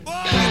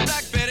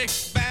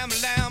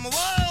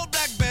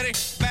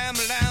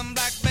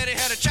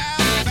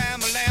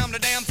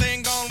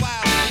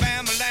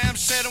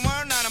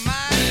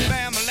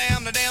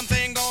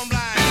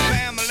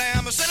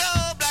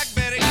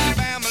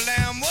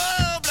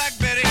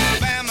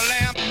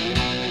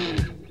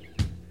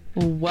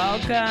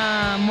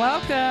Welcome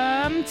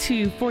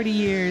to 40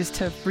 Years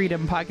to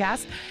Freedom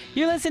podcast.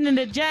 You're listening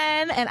to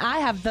Jen, and I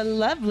have the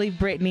lovely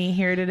Brittany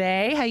here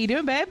today. How you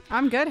doing, babe?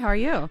 I'm good. How are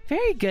you?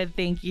 Very good,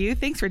 thank you.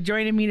 Thanks for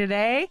joining me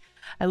today.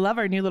 I love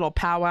our new little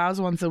powwows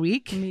once a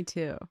week. Me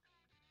too.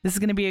 This is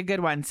going to be a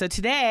good one. So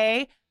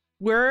today,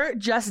 we're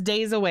just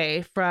days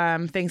away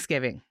from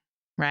Thanksgiving,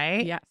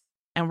 right? Yes.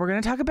 And we're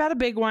going to talk about a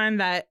big one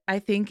that I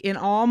think in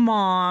all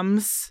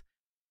moms'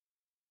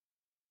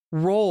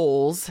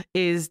 roles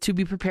is to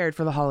be prepared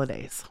for the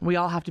holidays. We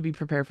all have to be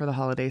prepared for the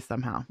holidays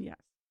somehow. Yes.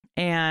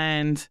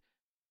 And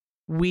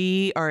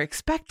we are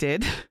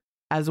expected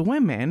as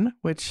women,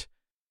 which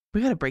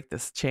we got to break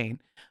this chain,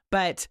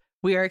 but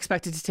we are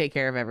expected to take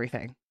care of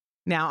everything.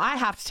 Now, I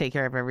have to take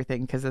care of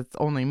everything because it's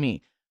only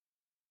me.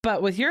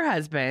 But with your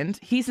husband,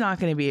 he's not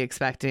going to be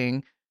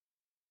expecting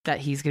that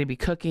he's going to be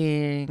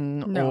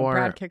cooking or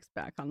Brad kicks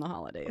back on the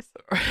holidays.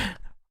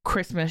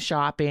 Christmas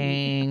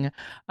shopping.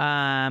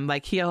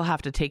 Like he'll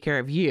have to take care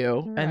of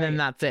you and then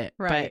that's it.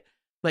 Right. But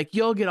like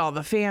you'll get all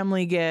the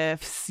family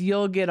gifts.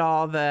 You'll get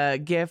all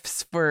the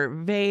gifts for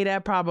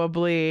Veda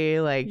probably.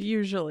 Like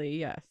Usually,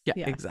 yes. Yeah,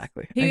 yes.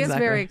 exactly. He is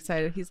very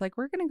excited. He's like,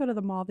 we're going to go to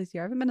the mall this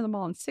year. I haven't been to the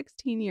mall in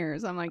 16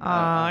 years. I'm like,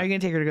 are you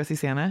going to take her to go see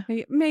Santa?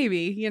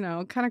 Maybe,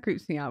 kind of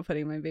creeps me out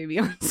putting my baby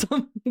on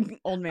some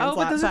old man's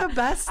lap. But those are the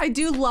best. I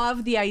do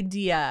love the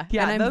idea.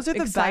 Yeah, and those are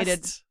the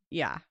excited. best.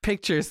 Yeah.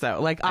 Pictures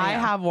though. Like I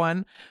have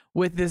one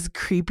with this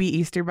creepy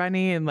Easter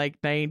bunny in like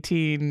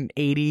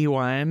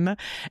 1981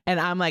 and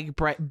I'm like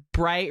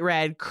bright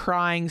red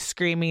crying,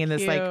 screaming, and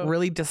this like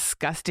really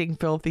disgusting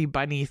filthy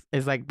bunny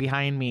is like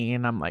behind me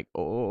and I'm like,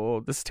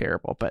 oh, this is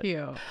terrible. But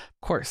of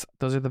course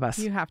those are the best.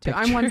 You have to.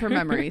 Pictures. I'm one for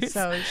memories,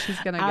 so she's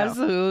gonna go.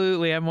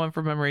 Absolutely. I'm one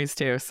for memories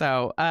too.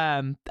 So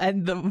and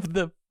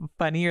the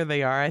funnier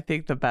they are, I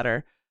think the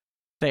better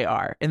they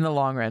are in the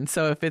long run.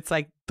 So if it's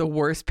like the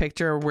worst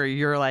picture where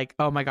you're like,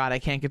 oh my God, I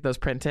can't get those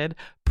printed,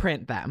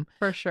 print them.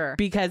 For sure.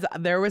 Because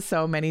there was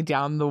so many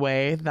down the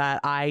way that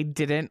I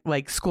didn't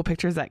like school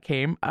pictures that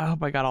came. Oh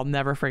my God, I'll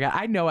never forget.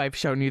 I know I've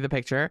shown you the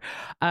picture.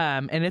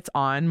 And it's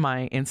on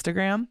my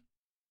Instagram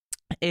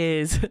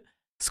is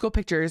school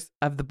pictures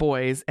of the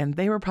boys. And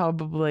they were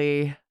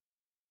probably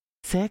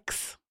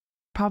six.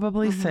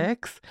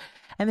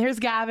 And here's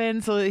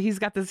Gavin. So he's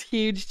got this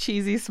huge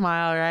cheesy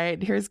smile,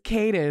 right? Here's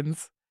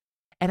Caden's.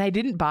 And I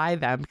didn't buy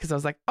them because I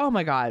was like, oh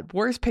my God,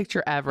 worst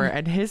picture ever.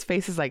 And his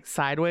face is like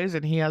sideways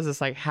and he has this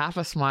like half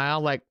a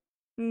smile. Like,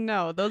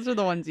 no, those are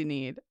the ones you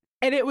need.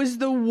 And it was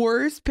the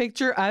worst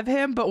picture of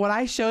him. But when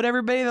I showed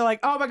everybody, they're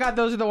like, oh my God,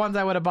 those are the ones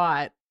I would have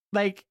bought.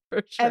 Like,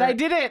 for sure. And I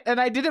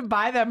didn't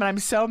buy them. And I'm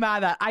so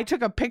mad that I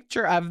took a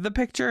picture of the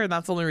picture. And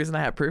that's the only reason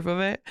I have proof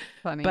of it.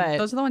 Funny. But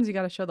those are the ones you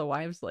got to show the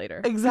wives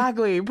later.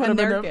 Exactly. Put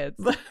them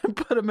kids.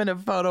 Put them in a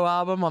photo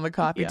album on the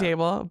coffee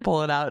table,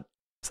 pull it out.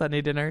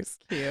 Sunday dinners.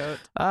 Cute.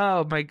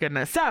 Oh my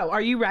goodness. So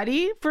are you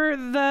ready for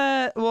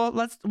we're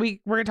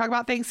gonna talk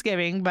about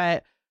Thanksgiving,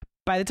 but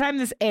by the time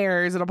this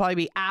airs, it'll probably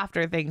be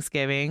after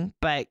Thanksgiving,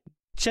 but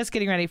just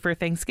getting ready for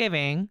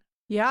Thanksgiving.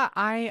 Yeah,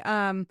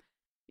 I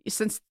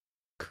since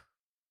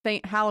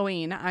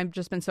Halloween, I've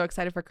just been so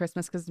excited for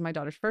Christmas because it's my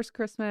daughter's first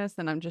Christmas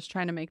and I'm just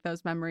trying to make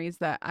those memories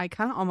that I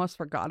kind of almost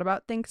forgot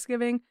about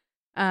Thanksgiving.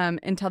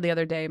 Until the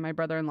other day, my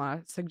brother-in-law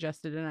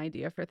suggested an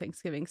idea for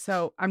Thanksgiving.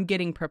 So I'm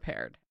getting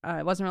prepared.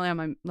 It wasn't really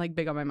on my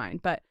big on my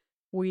mind, but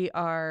we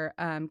are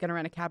going to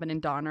rent a cabin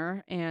in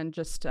Donner and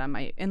just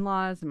my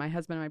in-laws and my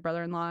husband and my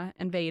brother-in-law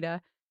and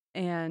Veda.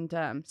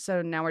 And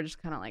so now we're just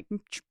kind of like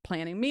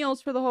planning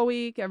meals for the whole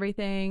week,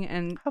 everything.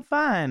 And how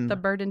fun. The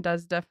burden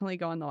does definitely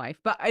go on the wife,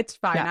 but it's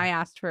fine. Yeah. I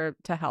asked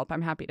to help.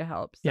 I'm happy to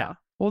help. So. Yeah.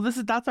 Well,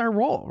 that's our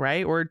role,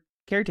 right? We're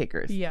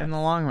caretakers in the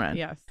long run.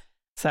 Yes.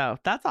 So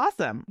that's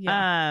awesome.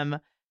 Yeah.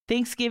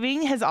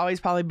 Thanksgiving has always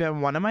probably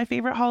been one of my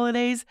favorite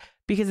holidays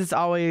because it's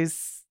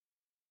always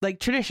like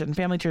tradition,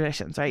 family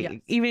traditions, right?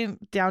 Yes. Even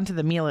down to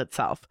the meal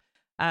itself.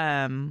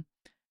 But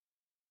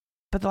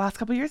the last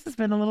couple of years has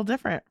been a little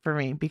different for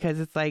me because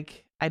it's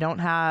like I don't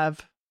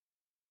have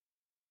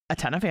a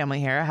ton of family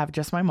here. I have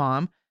just my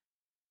mom.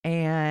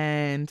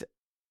 And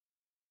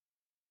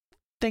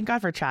thank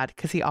God for Chad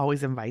because he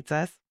always invites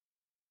us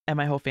and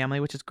my whole family,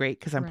 which is great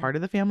because I'm part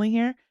of the family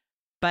here.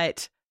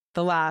 But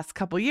the last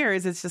couple of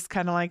years, it's just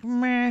kind of like,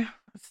 meh,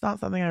 it's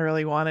not something I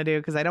really want to do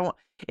because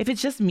if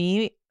it's just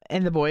me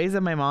and the boys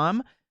and my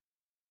mom,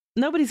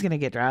 nobody's going to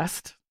get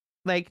dressed.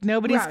 Like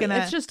nobody's going to.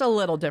 It's just a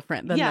little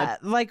different than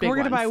like we're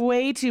going to buy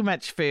way too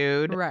much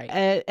food. Right.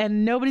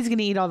 And nobody's going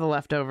to eat all the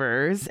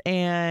leftovers.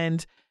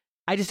 And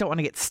I just don't want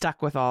to get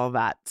stuck with all of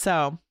that.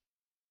 So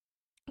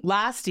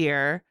last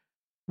year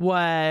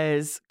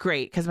was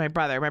great because my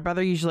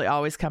brother usually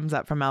always comes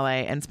up from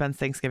LA and spends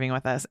Thanksgiving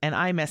with us, and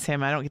I miss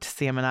him. I don't get to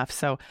see him enough,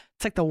 so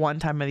it's like the one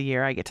time of the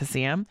year I get to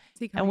see him.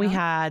 And we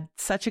had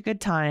such a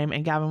good time,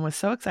 and Gavin was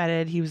so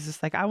excited. He was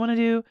just like, I want to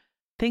do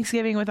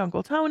Thanksgiving with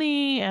Uncle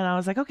Tony, and I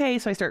was like, okay.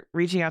 So I start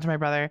reaching out to my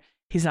brother.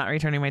 He's not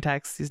returning my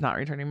texts. He's not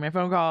returning my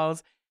phone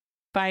calls.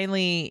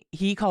 Finally,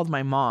 he called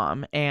my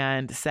mom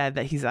and said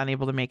that he's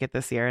unable to make it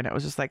this year, and it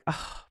was just like,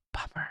 oh,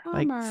 bummer.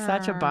 Like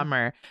such a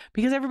bummer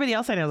because everybody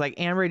else I know is like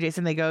Amber and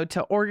Jason, they go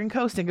to Oregon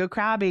Coast and go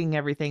crabbing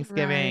every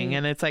Thanksgiving. Right.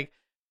 And it's like,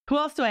 who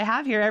else do I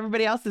have here?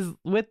 Everybody else is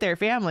with their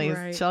families.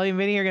 Right. Shelly and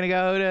Vinny are going to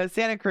go to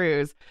Santa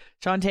Cruz.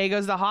 Shantae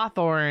goes to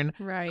Hawthorne.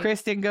 Right.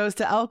 Kristen goes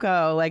to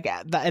Elko. Like,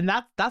 and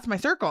that's my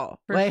circle.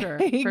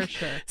 For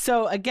sure.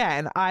 So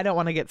again, I don't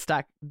want to get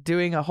stuck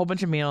doing a whole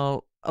bunch of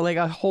meal, like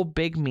a whole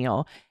big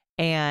meal,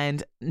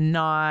 and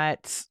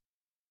not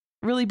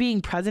really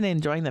being present and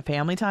enjoying the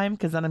family time,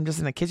 because then I'm just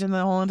in the kitchen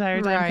the whole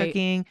entire time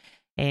cooking,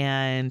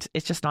 and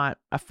it's just not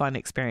a fun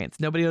experience.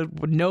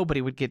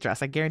 Nobody would get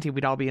dressed. I guarantee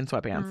we'd all be in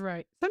sweatpants.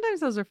 Right. Sometimes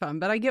those are fun,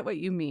 but I get what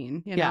you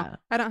mean. You know? Yeah.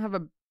 I don't have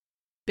a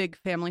big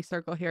family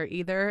circle here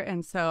either,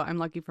 and so I'm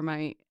lucky for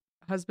my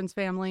husband's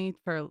family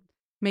for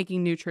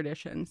making new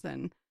traditions,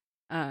 and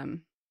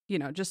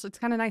just it's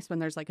kind of nice when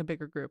there's like a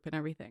bigger group and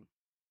everything.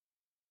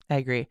 I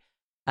agree.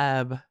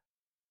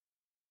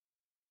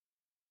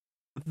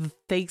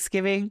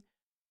 Thanksgiving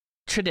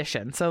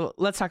tradition. So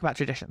let's talk about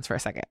traditions for a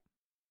second.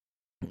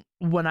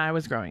 When I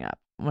was growing up,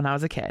 when I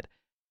was a kid,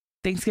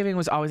 Thanksgiving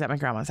was always at my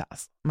grandma's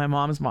house. My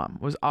mom's mom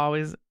was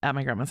always at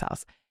my grandma's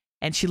house,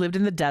 and she lived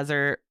in the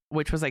desert,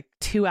 which was like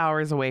 2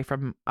 hours away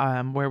from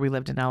where we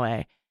lived in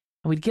LA.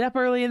 And we'd get up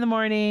early in the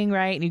morning,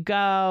 right? And you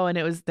go, and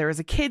there was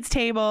a kids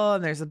table,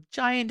 and there's a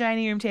giant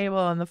dining room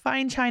table, and the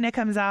fine china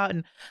comes out,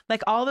 and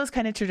like all those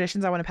kind of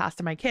traditions I want to pass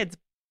to my kids.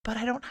 But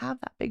I don't have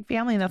that big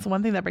family, and that's the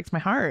one thing that breaks my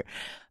heart.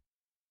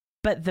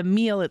 But the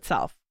meal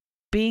itself,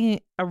 being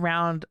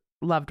around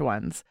loved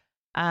ones,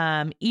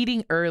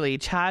 eating early.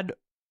 Chad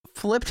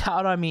flipped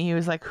out on me. He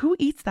was like, "Who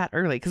eats that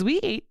early?" Because we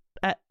ate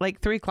at like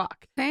 3:00.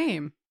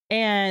 Same.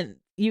 And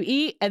you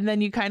eat, and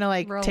then you kind of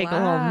like take a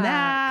little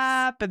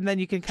nap, and then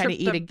you can kind of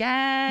eat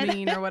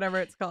again, or whatever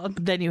it's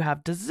called. Then you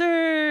have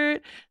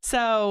dessert.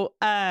 So,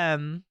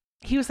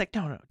 he was like,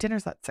 no,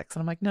 dinner's at 6.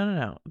 And I'm like,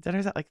 no,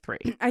 dinner's at like 3.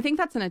 I think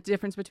that's a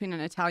difference between an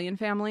Italian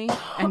family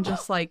and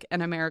just like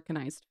an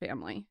Americanized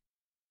family.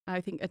 I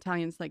think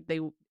Italians, like,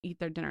 they eat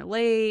their dinner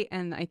late,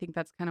 and I think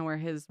that's kind of where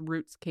his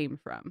roots came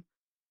from.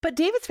 But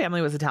David's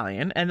family was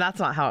Italian, and that's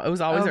not how it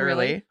was always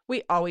early. Really?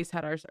 We always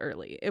had ours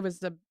early.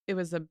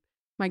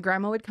 My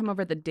grandma would come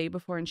over the day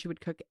before, and she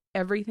would cook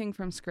everything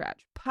from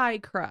scratch. Pie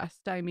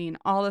crust, I mean,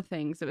 all the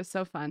things. It was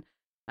so fun.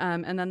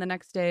 And then the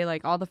next day,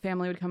 like, all the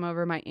family would come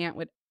over. My aunt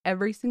would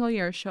every single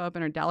year show up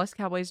in her Dallas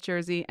Cowboys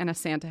jersey and a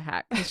Santa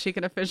hat, because she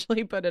could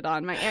officially put it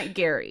on. My Aunt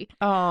Gary.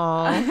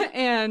 Oh.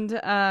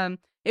 And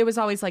it was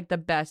always like the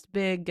best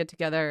big get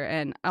together,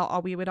 and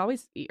we would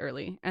always eat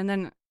early and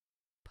then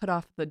put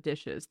off the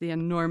dishes, the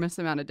enormous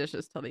amount of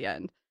dishes till the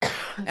end.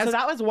 So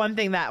that was one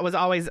thing that was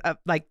always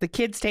like the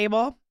kids'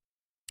 table.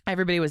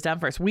 Everybody was done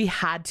first. We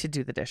had to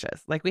do the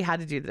dishes. Like, we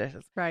had to do the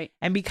dishes. Right.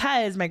 And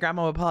because my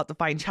grandma would pull out the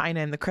fine china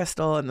and the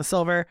crystal and the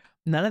silver,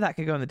 none of that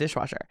could go in the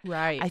dishwasher.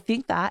 Right. I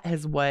think that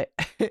is why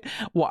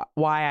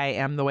I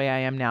am the way I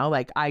am now.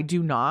 Like, I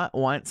do not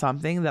want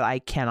something that I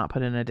cannot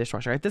put in a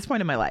dishwasher at this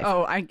point in my life.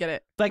 Oh, I get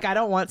it. Like, I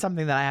don't want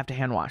something that I have to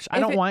hand wash. I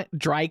don't want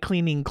dry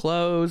cleaning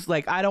clothes.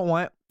 Like, I don't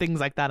want things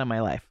like that in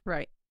my life.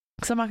 Right.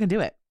 So I'm not going to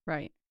do it.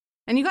 Right.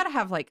 And you got to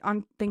have, like,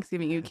 on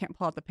Thanksgiving, you can't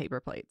pull out the paper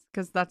plates,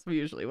 because that's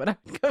usually what I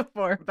would go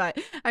for. But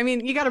I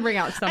mean, you got to bring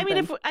out something.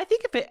 I mean, I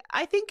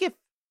think if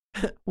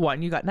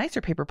one, you got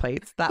nicer paper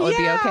plates, that would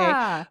be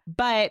okay.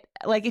 But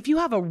like, if you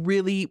have a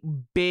really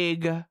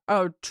big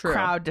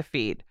crowd to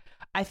feed,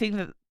 I think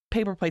that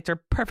paper plates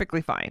are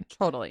perfectly fine.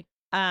 Totally.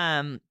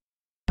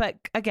 But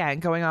again,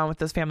 going on with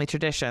those family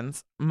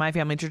traditions, my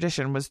family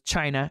tradition was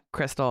china,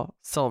 crystal,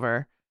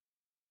 silver.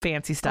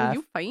 Fancy stuff.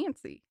 Oh, you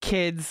fancy.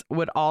 Kids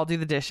would all do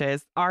the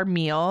dishes. Our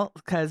meal,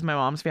 because my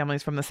mom's family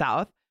is from the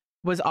South,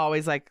 was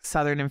always like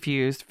Southern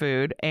infused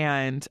food.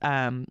 And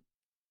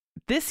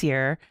this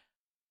year,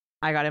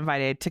 I got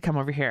invited to come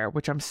over here,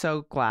 which I'm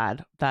so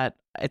glad that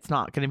it's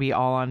not going to be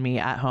all on me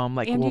at home.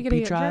 Like, we'll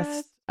be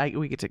dressed.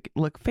 We get to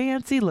look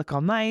fancy, look all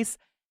nice.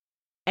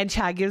 And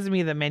Chad gives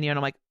me the menu, and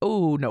I'm like,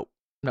 oh,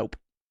 nope.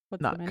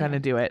 What's not going to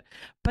do it.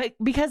 But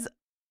because...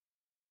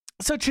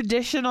 So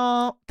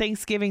traditional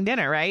Thanksgiving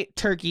dinner, right?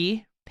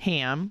 Turkey,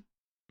 ham,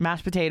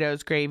 mashed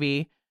potatoes,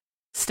 gravy,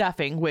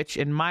 stuffing, which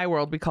in my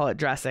world we call it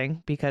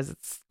dressing because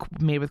it's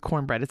made with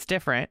cornbread. It's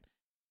different.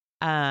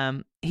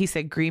 He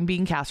said green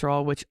bean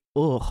casserole, which,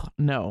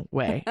 no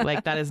way.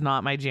 Like, that is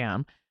not my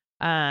jam.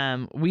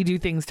 We do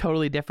things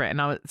totally different.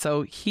 And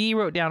so he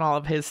wrote down all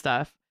of his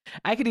stuff.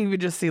 I could even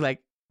just see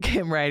like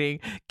him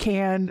writing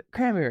canned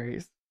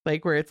cranberries.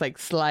 Like, where it's like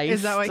sliced.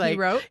 Is that what he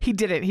wrote? He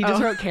didn't. He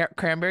just wrote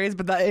cranberries,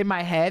 but in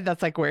my head,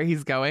 that's like where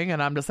he's going.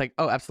 And I'm just like,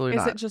 oh, absolutely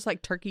not. Is it just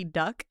like turkey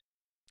duck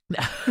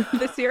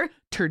this year?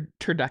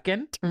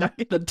 Turducken?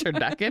 The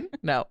turducken?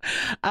 No.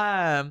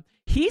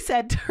 He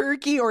said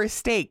turkey or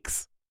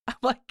steaks. I'm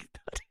like,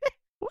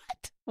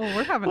 what? Well,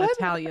 we're having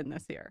Italian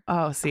this year.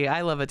 Oh, see,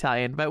 I love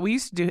Italian, but we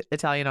used to do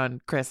Italian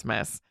on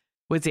Christmas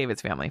with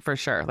David's family for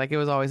sure. Like, it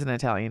was always an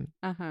Italian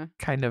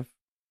kind of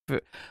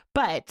food.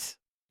 But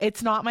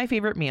it's not my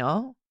favorite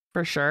meal.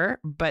 For sure,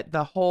 but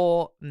the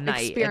whole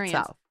night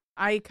itself.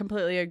 I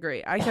completely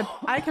agree.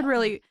 I could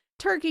really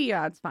turkey,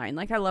 yeah, it's fine.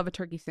 Like I love a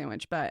turkey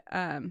sandwich, but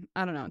I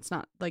don't know. It's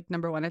not like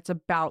number one. It's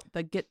about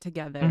the get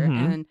together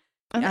And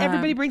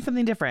everybody brings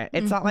something different.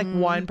 It's not like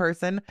one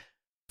person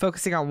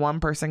focusing on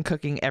one person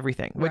cooking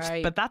everything,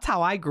 but that's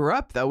how I grew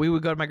up though. We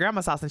would go to my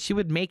grandma's house and she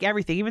would make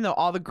everything, even though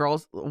all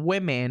the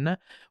women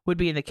would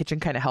be in the kitchen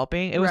kind of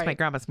helping. It was my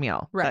grandma's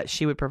meal that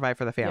she would provide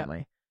for the family.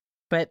 Yep.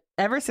 But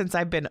ever since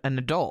I've been an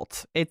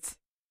adult, it's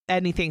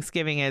any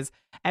Thanksgiving is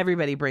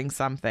everybody brings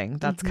something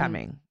that's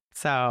coming.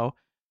 So,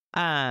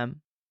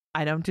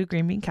 I don't do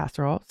green bean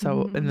casserole.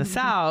 So in the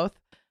South,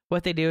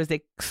 what they do is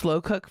they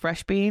slow cook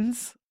fresh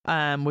beans,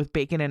 with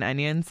bacon and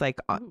onions, like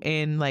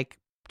in like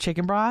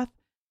chicken broth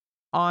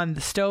on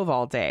the stove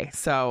all day.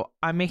 So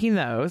I'm making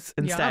those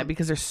instead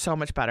because they're so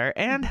much better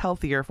and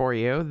healthier for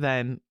you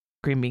than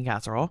green bean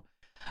casserole.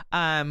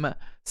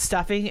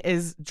 Stuffing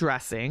is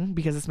dressing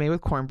because it's made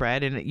with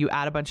cornbread and you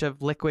add a bunch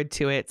of liquid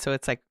to it. So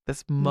it's like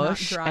this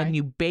mush and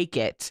you bake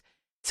it.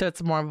 So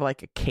it's more of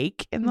like a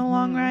cake in the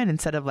long run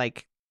instead of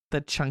like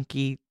the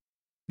chunky,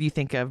 you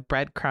think of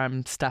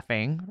breadcrumb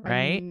stuffing,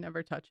 right? I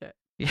never touch it.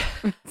 Yeah.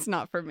 It's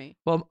not for me.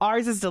 Well,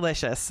 ours is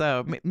delicious.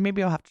 So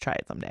maybe I'll have to try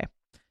it someday.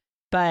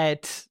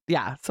 But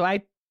yeah, so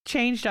I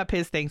changed up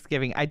his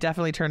Thanksgiving. I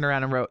definitely turned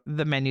around and wrote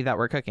the menu that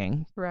we're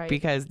cooking. Right.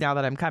 Because now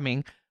that I'm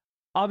coming,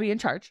 I'll be in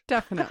charge.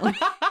 Definitely.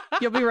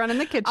 You'll be running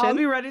the kitchen. I'll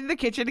be running the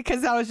kitchen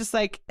because I was just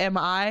like, am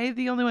I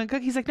the only one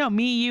cooking? He's like, no,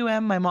 me, you,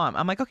 and my mom.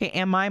 I'm like, okay,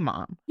 and my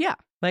mom. Yeah.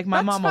 Like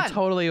my mom will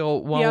totally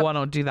want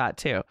to do that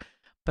too.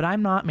 But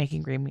I'm not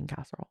making green bean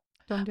casserole.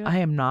 Don't do it. I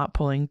am not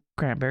pulling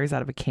cranberries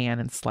out of a can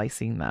and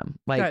slicing them.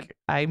 Like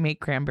I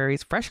make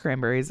fresh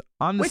cranberries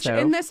on the stove.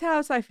 Which in this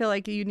house, I feel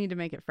like you need to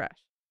make it fresh.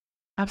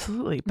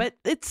 Absolutely. But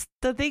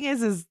the thing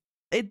is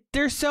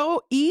they're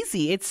so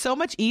easy. It's so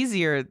much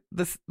easier.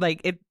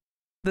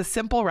 The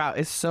simple route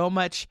is so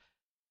much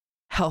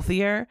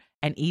healthier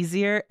and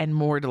easier and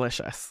more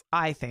delicious,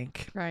 I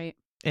think. Right.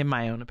 In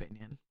my own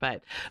opinion.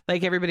 But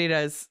like everybody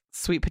does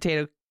sweet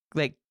potato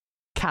like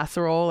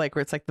casserole, like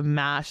where it's like the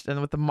mashed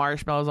and with the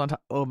marshmallows on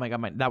top. Oh my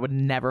God, that would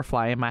never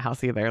fly in my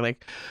house either.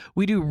 Like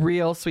we do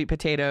real sweet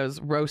potatoes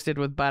roasted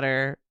with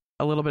butter,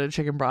 a little bit of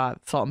chicken broth,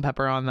 salt and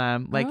pepper on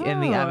them, like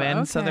in the oven.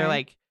 Okay. So they're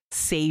like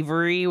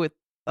savory with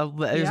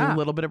there's a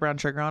little bit of brown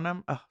sugar on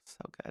them. Oh, so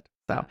good.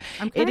 So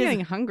I'm kind of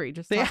getting hungry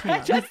just talking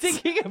about just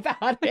thinking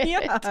about it.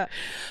 Yeah.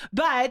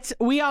 But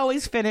we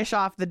always finish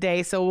off the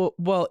day. So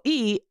we'll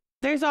eat.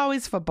 There's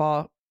always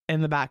football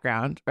in the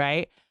background,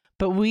 right?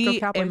 But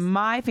in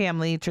my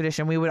family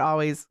tradition, we would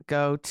always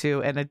go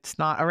to, and it's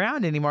not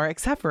around anymore,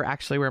 except for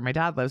actually where my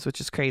dad lives, which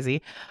is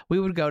crazy. We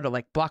would go to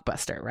like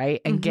Blockbuster,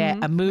 right? And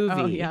get a movie.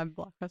 Oh, yeah,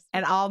 Blockbuster.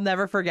 And I'll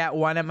never forget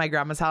one at my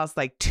grandma's house,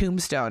 like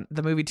Tombstone.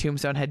 The movie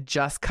Tombstone had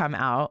just come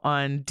out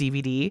on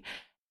DVD.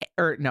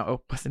 Or no, it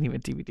wasn't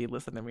even DVD.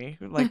 Listen to me.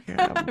 Like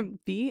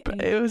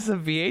it was a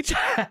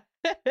VHS.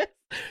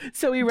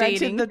 So we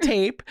rented the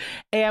tape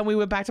and we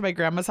went back to my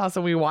grandma's house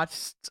and we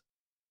watched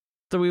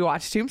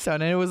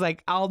Tombstone, and it was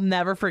like, I'll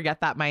never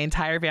forget that. My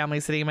entire family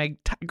sitting in my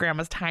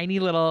grandma's tiny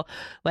little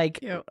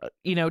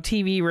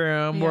TV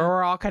room where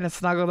we're all kind of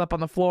snuggled up on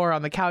the floor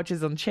on the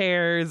couches and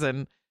chairs,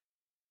 and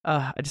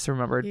I just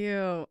remembered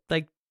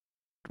like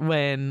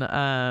when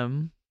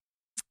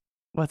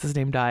what's his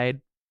name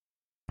died,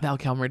 Val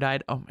Kilmer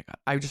died. Oh my God,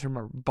 I just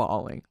remember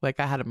bawling. Like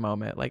I had a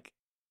moment, like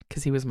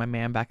because he was my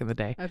man back in the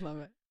day. I love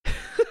it.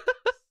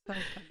 So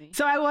funny.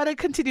 So I want to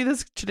continue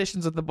those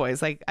traditions with the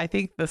boys. Like I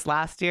think this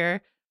last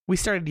year we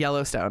started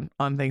Yellowstone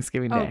on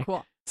Thanksgiving Day. Oh,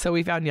 cool. So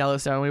we found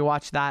Yellowstone. We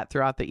watched that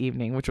throughout the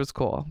evening, which was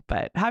cool.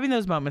 But having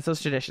those moments,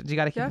 those traditions, you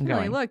got to keep them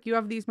going. Look, you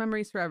have these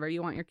memories forever.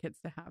 You want your kids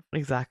to have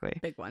exactly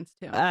big ones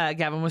too.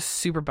 Gavin was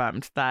super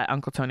bummed that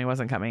Uncle Tony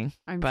wasn't coming.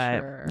 I'm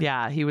sure.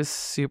 Yeah, he was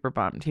super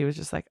bummed. He was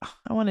just like, oh,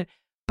 I wanted.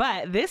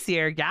 But this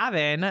year,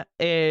 Gavin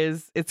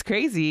it's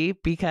crazy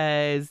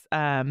because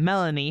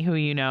Melanie, who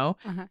you know,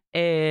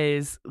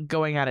 is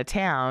going out of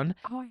town.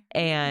 Oh,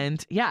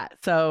 and yeah,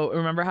 so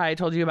remember how I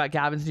told you about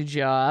Gavin's new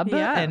job?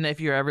 Yeah. And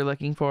if you're ever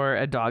looking for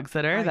a dog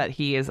sitter, that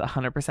he is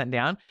 100%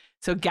 down.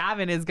 So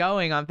Gavin is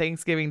going on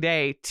Thanksgiving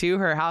Day to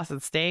her house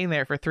and staying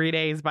there for 3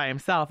 days by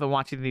himself and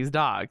watching these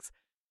dogs.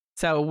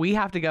 So we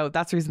have to go.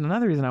 That's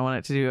another reason I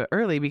wanted to do it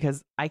early,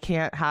 because I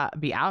can't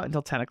be out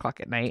until 10 o'clock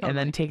at night and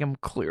then take them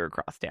clear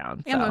across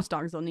town. And those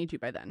dogs will need you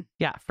by then.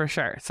 Yeah, for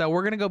sure. So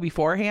we're going to go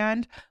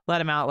beforehand,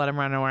 let him out, let him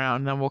run around,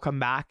 and then we'll come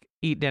back,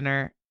 eat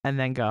dinner, and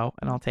then go.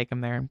 And I'll take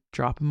him there and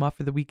drop him off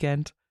for the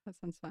weekend. That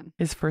sounds fun.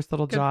 His first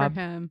little good job. For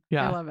him.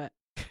 Yeah. I love it.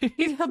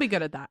 He'll be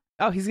good at that.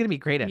 Oh, he's going to be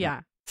great at it.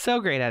 Yeah. So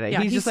great at it.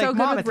 Yeah, he's just so like,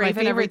 Mom, it's my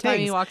favorite every time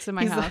he walks in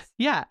my house. Like,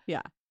 yeah.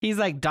 Yeah. He's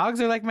like,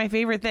 dogs are like my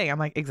favorite thing. I'm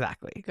like,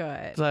 exactly.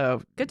 Good.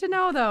 So good to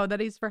know though that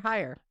he's for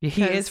hire.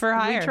 He is for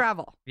hire. We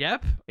travel.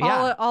 Yep.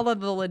 Yeah. All of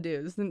the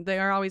Ladoos. They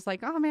are always like,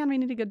 oh man, we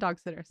need a good dog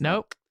sitter. So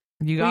nope.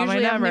 You got my number.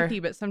 We usually have Nikki,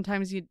 but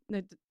sometimes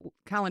the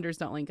calendars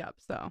don't link up.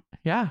 So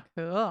yeah.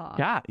 Cool.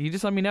 Yeah. You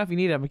just let me know if you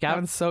need him.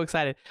 Gavin's so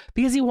excited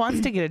because he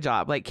wants to get a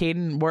job. Like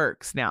Caden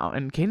works now,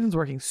 and Caden's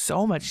working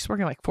so much. He's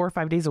working like 4 or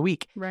 5 days a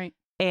week. Right.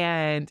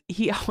 And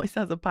he always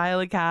has a pile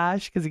of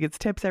cash because he gets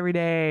tips every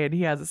day, and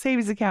he has a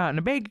savings account and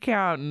a bank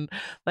account and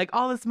like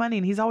all this money,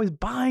 and he's always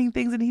buying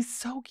things, and he's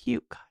so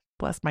cute. God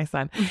bless my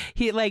son.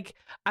 He like,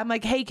 I'm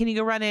like, hey, can you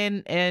go run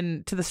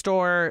in to the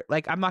store?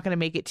 Like, I'm not going to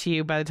make it to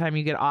you by the time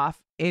you get off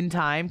in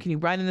time. Can you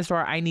run in the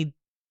store? I need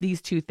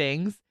these 2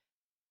 things.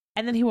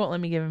 And then he won't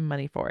let me give him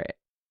money for it.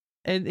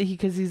 And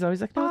because he's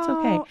always like, no, it's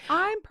okay.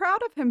 I'm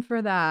proud of him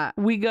for that.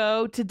 We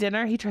go to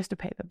dinner. He tries to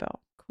pay the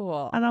bill.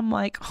 Cool. And I'm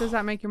like, does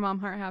that make your mom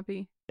heart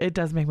happy? It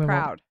does make me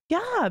proud.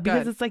 Yeah,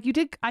 because it's like,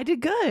 I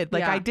did good.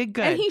 Like, I did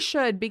good. And he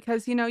should,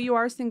 because, you know, you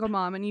are a single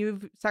mom and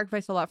you've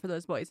sacrificed a lot for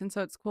those boys. And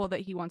so it's cool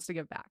that he wants to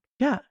give back.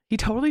 Yeah,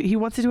 he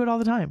wants to do it all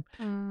the time.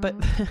 But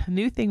the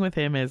new thing with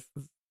him is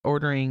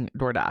ordering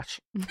DoorDash.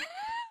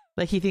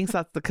 Like, he thinks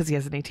that's because he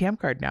has an ATM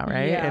card now,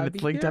 right? Yeah, and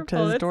it's linked up to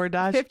his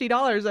DoorDash.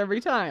 $50 every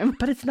time.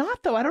 But it's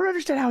not, though. I don't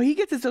understand how he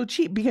gets it so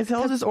cheap, because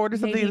he'll just order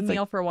something. Maybe that's a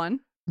meal for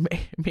one.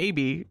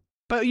 Maybe.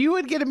 But you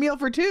would get a meal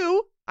for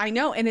 2. I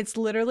know. And it's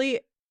literally,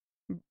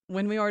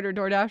 when we order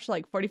DoorDash,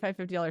 like $45,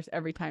 $50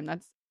 every time.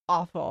 That's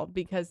awful,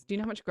 because do you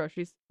know how much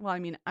groceries? Well, I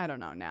mean, I don't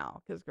know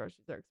now because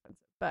groceries are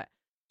expensive, but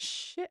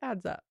shit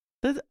adds up.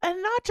 And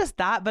not just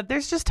that, but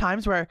there's just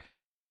times where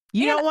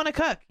you don't want to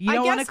cook. You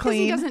don't want to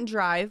clean. He doesn't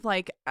drive.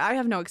 Like, I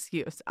have no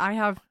excuse. I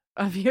have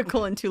a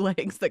vehicle and 2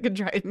 legs that could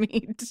drive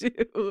me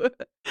to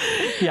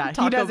Yeah,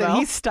 he doesn't. Bell.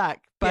 He's stuck.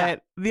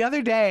 But the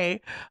other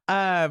day,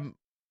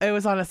 it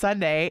was on a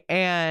Sunday,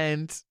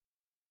 and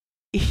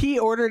he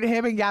ordered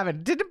him and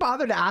Gavin. Didn't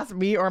bother to ask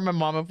me or my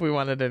mom if we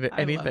wanted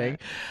anything.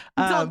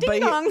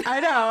 Ding dong.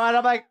 I know. And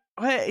I'm like,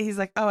 what? He's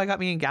like, oh, I got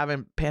me and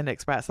Gavin Panda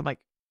Express. I'm like,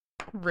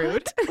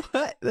 rude.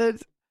 What?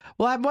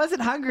 Well, I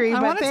wasn't hungry. I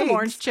but wanted some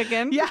orange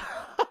chicken. Yeah.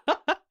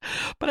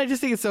 But I just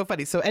think it's so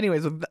funny. So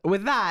anyways,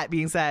 with that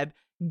being said,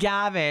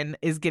 Gavin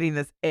is getting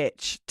this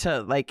itch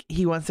to, like,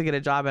 he wants to get a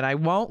job, and I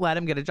won't let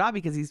him get a job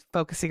because he's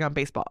focusing on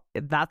baseball.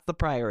 That's the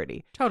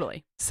priority.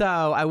 Totally. So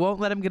I won't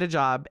let him get a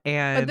job.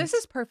 But this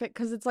is perfect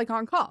because it's like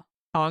on call.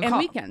 And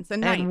weekends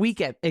and nights. And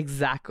weekend.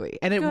 Exactly.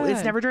 And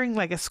it's never during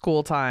like a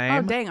school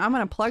time. Oh, dang. I'm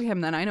going to plug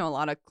him then. I know a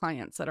lot of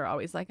clients that are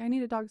always like, I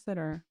need a dog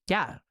sitter.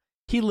 Yeah.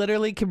 He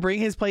literally can bring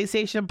his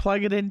PlayStation,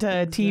 plug it into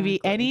TV,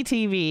 any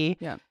TV.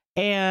 Yeah.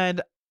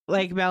 And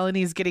like,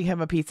 Melanie's getting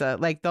him a pizza.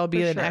 Like, there'll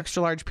be an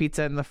extra large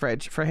pizza in the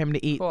fridge for him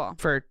to eat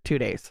for 2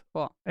 days.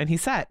 Cool. And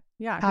he's set.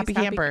 Yeah. Happy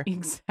camper.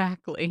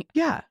 Exactly.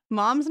 Yeah.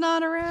 Mom's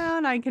not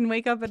around. I can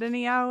wake up at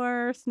any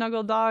hour,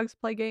 snuggle dogs,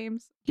 play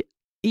games.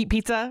 Eat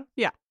pizza.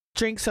 Yeah.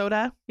 Drink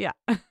soda. Yeah.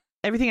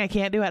 Everything I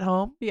can't do at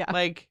home. Yeah.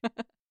 Like,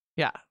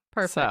 yeah.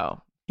 Perfect.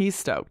 So he's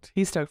stoked.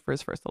 He's stoked for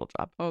his first little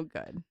job. Oh,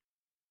 good.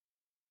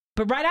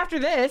 But right after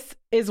this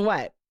is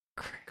what?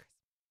 Oh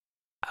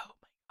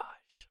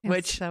my gosh.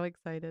 I'm so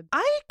excited.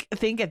 I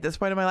think at this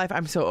point in my life,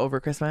 I'm so over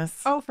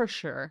Christmas. Oh, for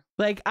sure.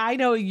 Like, I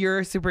know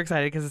you're super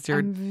excited because it's your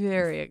I'm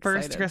very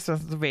excited. First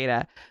Christmas with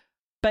Veda.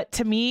 But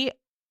to me,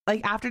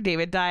 like, after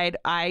David died,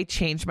 I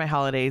changed my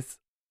holidays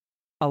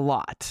a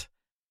lot.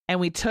 And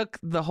we took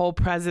the whole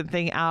present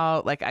thing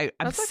out. Like,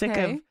 I'm sick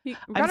of... You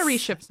got to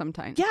reshift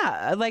sometimes.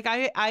 Yeah. Like,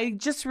 I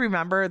just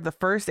remember it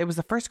was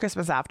the first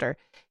Christmas after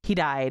he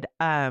died.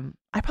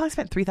 I probably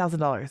spent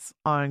 $3,000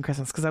 on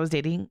Christmas because I was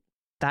dating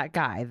that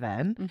guy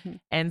then. Mm-hmm.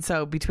 And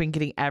so between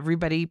getting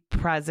everybody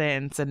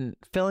presents and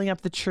filling up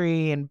the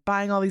tree and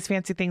buying all these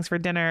fancy things for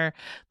dinner,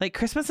 like,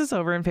 Christmas is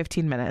over in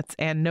 15 minutes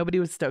and nobody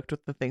was stoked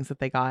with the things that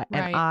they got.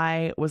 Right. And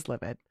I was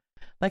livid.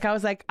 Like, I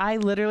was like, I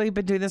literally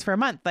been doing this for a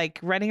month, like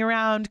running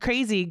around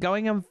crazy,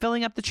 going and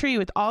filling up the tree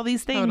with all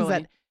these things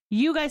that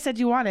you guys said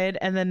you wanted.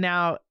 And then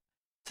now,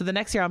 so the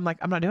next year I'm like,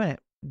 I'm not doing it.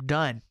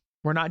 Done.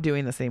 We're not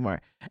doing this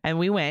anymore. And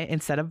we went,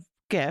 instead of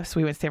gifts,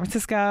 we went to San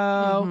Francisco.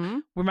 Mm-hmm.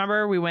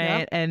 Remember, we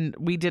went and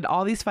we did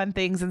all these fun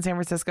things in San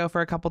Francisco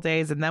for a couple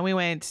days. And then we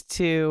went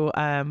to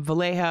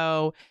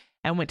Vallejo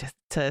and went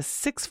to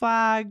Six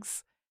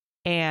Flags.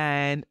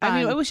 And I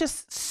mean, it was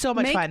just so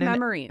much fun.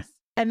 Memories.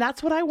 And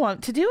that's what I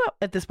want to do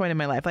at this point in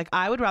my life. Like,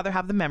 I would rather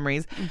have the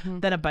memories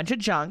than a bunch of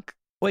junk,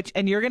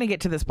 and you're going to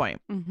get to this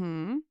point.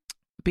 Mm-hmm.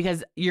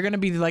 Because you're going to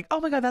be like, oh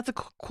my God, that's a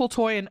cool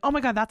toy. And oh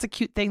my God, that's a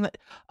cute thing that,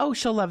 oh,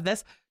 she'll love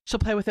this. She'll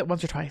play with it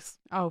once or twice.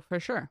 Oh, for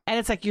sure. And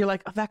it's like, you're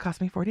like, oh, that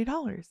cost me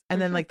 $40.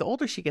 And then like the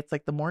older she gets,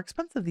 like the more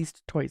expensive these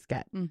toys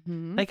get.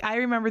 Mm-hmm. Like, I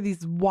remember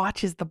these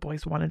watches the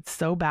boys wanted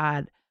so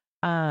bad.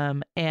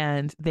 And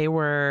they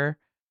were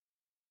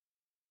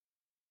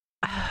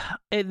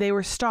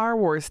Star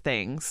Wars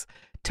things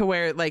to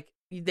where like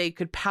they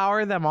could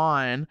power them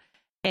on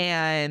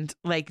and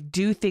like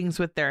do things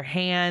with their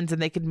hands,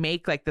 and they could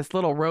make like this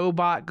little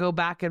robot go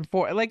back and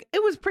forth. Like,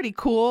 it was pretty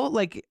cool,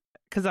 like,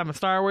 because I'm a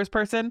Star Wars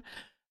person,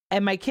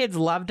 and my kids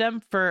loved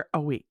them for a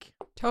week.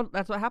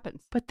 That's what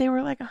happens. But they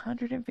were like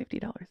 $150 a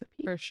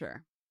piece. For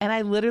sure. And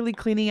I literally,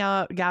 cleaning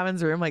out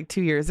Gavin's room like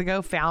 2 years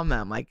ago, found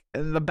them like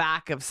in the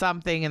back of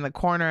something in the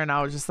corner, and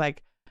I was just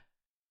like,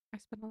 I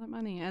spent all that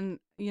money, and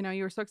you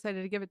were so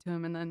excited to give it to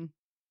him, and then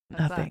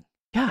nothing.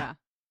 Yeah.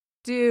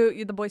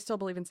 Do the boys still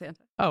believe in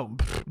Santa? Oh,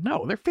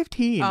 no, they're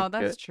 15. Oh,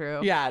 that's true.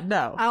 Yeah,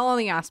 no. I'll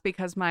only ask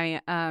because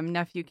my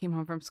nephew came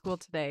home from school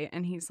today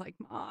and he's like,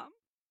 Mom,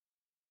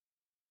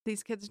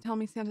 these kids are telling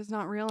me Santa's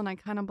not real, and I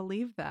kind of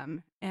believe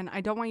them, and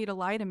I don't want you to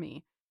lie to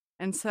me.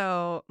 And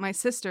so my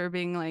sister,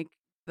 being like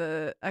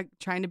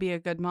trying to be a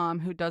good mom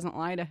who doesn't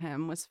lie to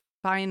him, was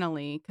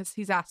finally, because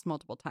he's asked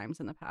multiple times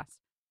in the past,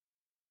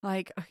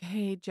 like,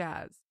 okay,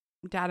 Jazz,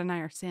 Dad and I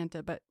are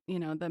Santa, but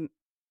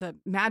the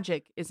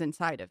magic is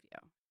inside of you.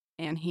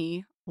 And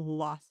he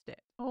lost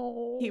it.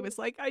 Oh, he was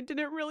like, I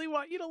didn't really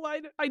want you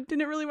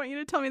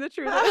to tell me the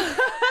truth.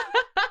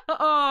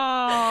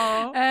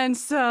 Oh. And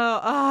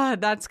so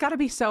that's got to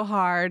be so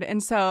hard.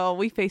 And so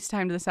we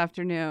FaceTimed this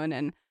afternoon,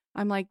 and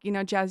I'm like,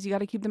 Jazz, you got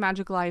to keep the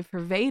magic alive for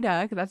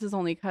Veda, because that's his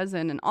only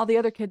cousin, and all the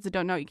other kids that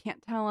don't know, you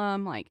can't tell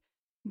them. Like,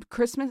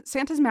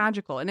 Santa's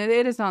magical, and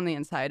it is on the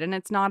inside, and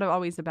it's not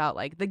always about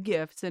like the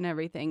gifts and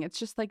everything. It's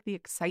just like the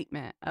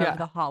excitement of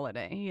the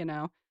holiday,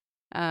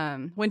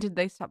 When did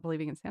they stop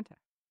believing in Santa?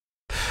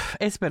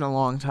 It's been a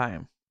long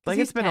time. Like,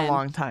 it's been 10. a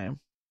long time.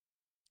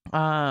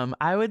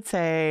 I would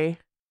say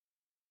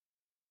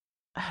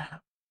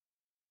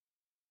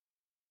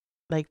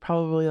like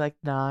probably like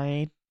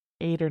 8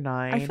 or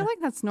 9. I feel like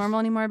that's normal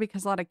anymore,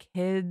 because a lot of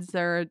kids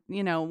are,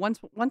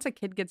 once a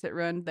kid gets it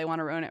ruined, they want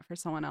to ruin it for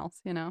someone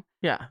else,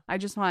 Yeah. I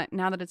just want,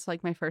 now that it's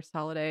like my first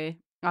holiday,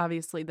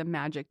 obviously the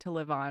magic to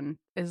live on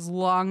as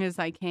long as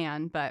I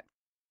can. But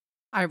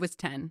I was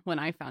 10 when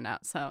I found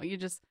out. So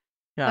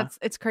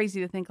it's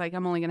crazy to think like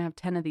I'm only going to have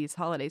 10 of these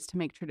holidays to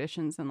make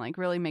traditions and like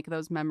really make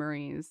those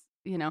memories,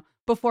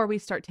 before we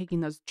start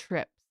taking those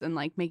trips and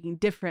like making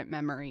different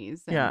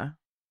memories. And,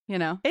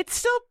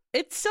 It's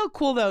still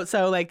cool though.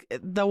 So like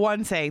the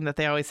one saying that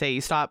they always say,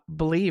 you stop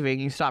believing,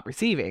 you stop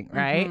receiving,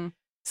 right? Mm-hmm.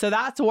 So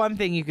that's one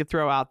thing you could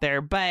throw out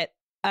there. But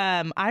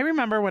I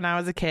remember when I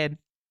was a kid,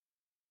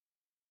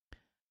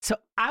 so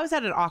I was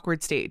at an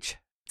awkward stage.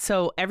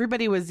 So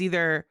everybody was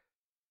either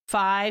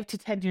 5 to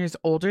 10 years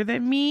older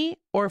than me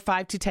or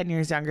 5 to 10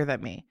 years younger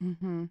than me.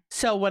 Mm-hmm.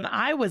 So when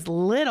I was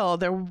little,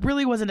 there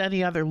really wasn't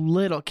any other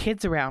little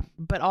kids around,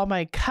 but all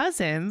my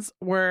cousins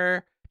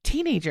were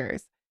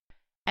teenagers.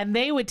 And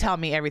they would tell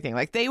me everything.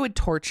 Like, they would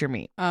torture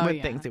me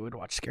with things. They would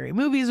watch scary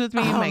movies with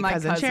me.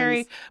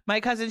 My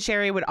cousin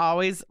Sherry would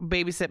always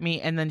babysit me,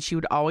 and then she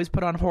would always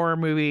put on horror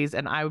movies,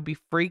 and I would be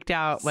freaked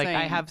out. Like,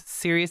 I have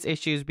serious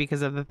issues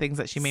because of the things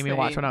that she made me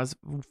watch when I was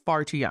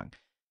far too young.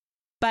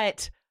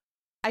 But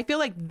I feel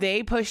like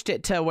they pushed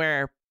it to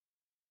where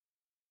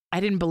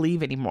I didn't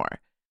believe anymore.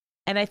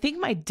 And I think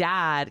my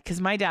dad, because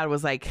my dad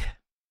was like,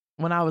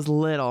 when I was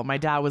little, my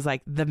dad was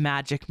like the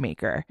magic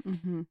maker.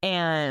 Mm-hmm.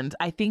 And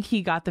I think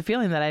he got the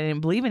feeling that I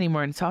didn't believe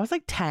anymore. And so I was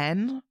like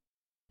 10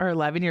 or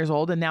 11 years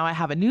old. And now I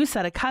have a new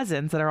set of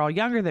cousins that are all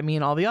younger than me.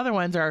 And all the other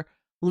ones are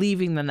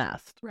leaving the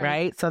nest.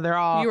 Right. So they're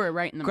all you were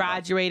right in the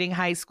graduating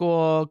high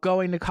school,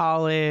 going to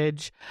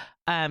college.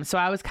 So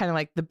I was kind of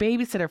like the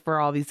babysitter for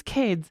all these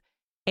kids.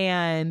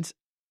 And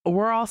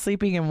we're all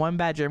sleeping in one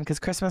bedroom because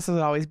Christmas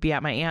would always be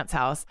at my aunt's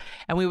house.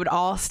 And we would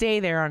all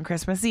stay there on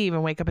Christmas Eve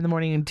and wake up in the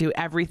morning and do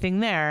everything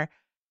there.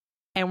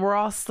 And we're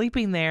all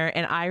sleeping there.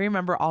 And I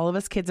remember all of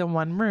us kids in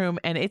one room,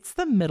 and it's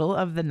the middle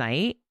of the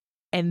night,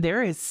 and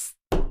there is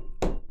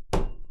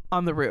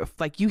on the roof.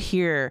 Like, you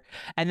hear,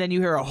 and then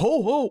you hear a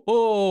ho, ho,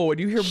 ho, and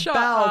you hear Shut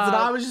bells. up. And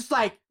I was just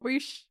like, were you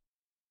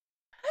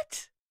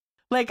what?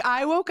 Like,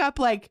 I woke up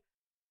like,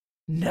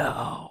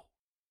 no,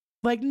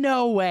 like,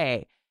 no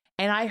way.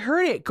 And I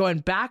heard it going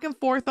back and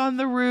forth on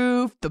the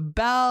roof, the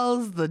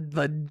bells,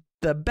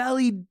 the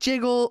belly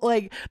jiggle,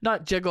 like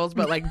not jiggles,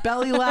 but like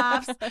belly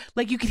laughs.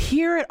 Like, you could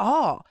hear it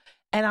all.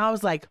 And I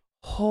was like,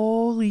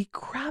 holy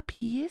crap,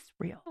 he is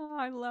real. Oh,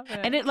 I love it.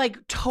 And it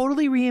like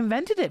totally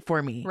reinvented it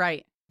for me.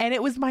 Right. And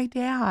it was my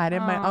dad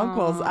and my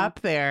uncles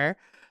up there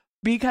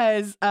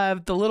because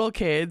of the little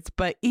kids,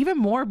 but even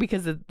more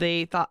because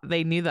they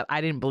knew that I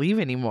didn't believe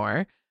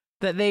anymore,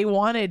 that they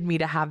wanted me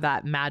to have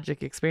that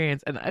magic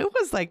experience. And it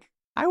was like,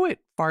 I went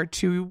far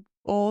too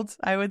old,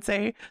 I would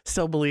say,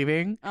 still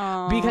believing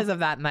because of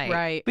that night.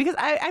 Right. Because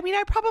I mean,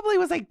 I probably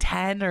was like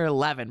 10 or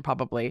 11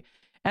 probably.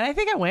 And I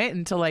think I went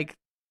until like,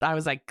 I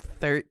was like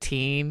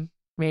 13,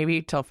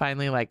 maybe, till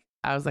finally like,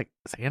 I was like,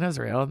 Santa's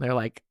real. And they're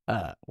like,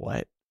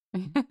 what?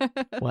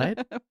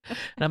 What?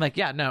 And I'm like,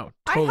 yeah, no,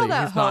 totally. I held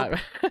out hope.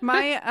 Not.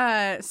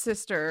 My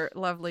sister,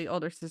 lovely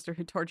older sister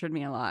who tortured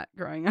me a lot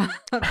growing up.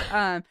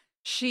 I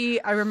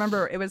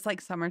remember it was like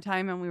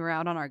summertime and we were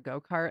out on our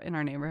go-kart in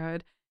our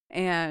neighborhood.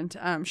 And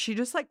she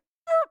just like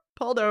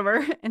pulled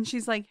over and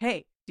she's like,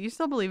 hey, do you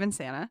still believe in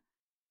Santa?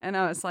 And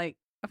I was like,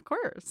 of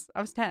course.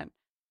 I was 10.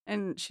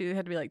 And she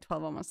had to be like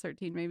 12, almost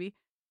 13 maybe.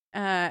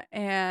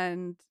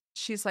 And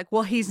she's like,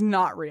 well, he's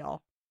not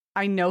real.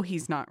 I know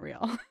he's not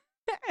real.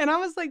 And I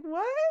was like,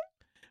 what?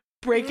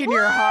 Breaking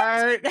your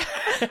heart.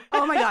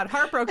 Oh my God,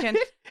 heartbroken.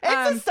 It's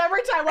the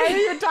summertime. Why are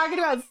you talking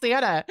about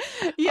Santa?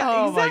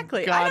 Yeah,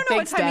 exactly. God, I don't know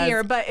thanks, what time Des. of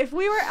year, but if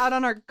we were out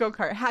on our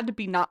go-kart, it had to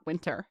be not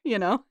winter,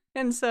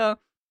 And so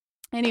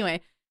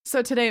anyway,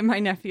 so today my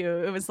nephew,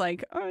 it was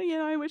like, oh,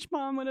 I wish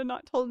mom would have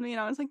not told me. And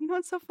I was like,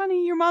 it's so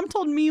funny. Your mom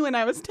told me when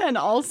I was 10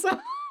 also.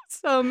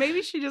 So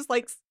maybe she just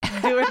likes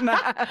doing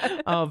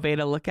that. Oh,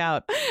 Veda, look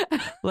out.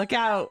 Look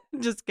out.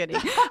 Just kidding.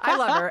 I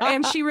love her.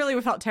 And she really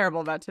felt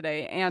terrible about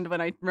today. And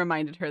when I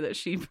reminded her that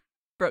she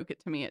broke it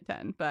to me at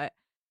 10. But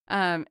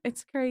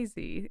it's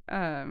crazy.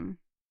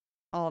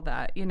 All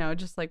that,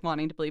 just like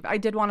wanting to believe. I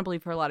did want to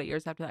believe for a lot of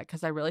years after that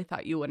because I really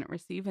thought you wouldn't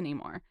receive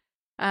anymore.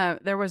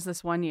 There was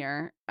this one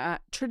year,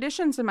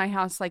 traditions in my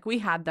house, like we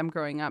had them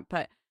growing up,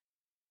 but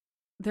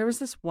there was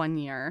this one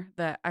year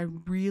that I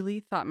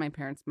really thought my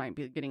parents might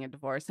be getting a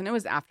divorce. And it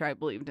was after I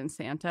believed in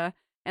Santa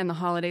and the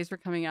holidays were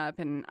coming up.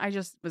 And I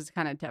just was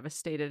kind of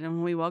devastated. And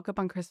when we woke up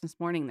on Christmas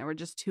morning, there were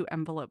just 2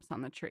 envelopes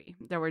on the tree.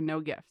 There were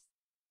no gifts.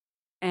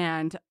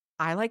 And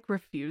I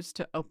refused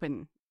to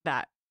open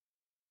that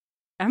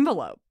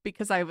envelope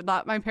because I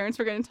thought my parents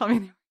were going to tell me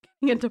they were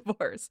getting a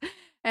divorce.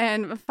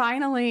 And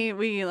finally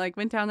we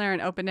went down there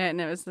and opened it,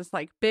 and it was this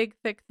big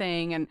thick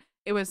thing, and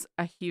it was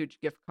a huge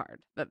gift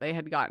card that they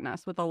had gotten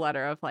us with a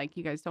letter of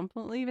you guys don't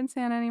believe in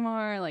Santa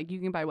anymore,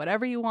 you can buy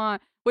whatever you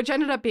want, which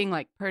ended up being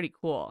pretty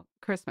cool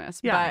Christmas.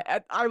 Yeah.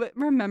 But I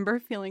remember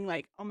feeling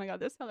oh my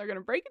God, this is how they're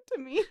gonna break it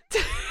to me.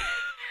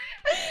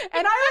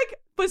 And I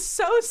was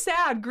so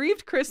sad,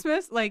 grieved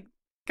Christmas,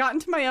 got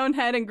into my own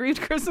head and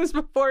grieved Christmas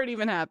before it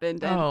even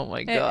happened. And oh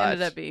my gosh. It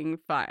ended up being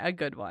a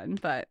good one.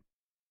 But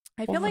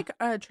I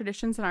feel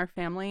traditions in our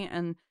family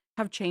and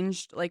have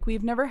changed.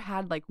 We've never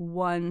had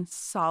one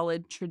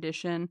solid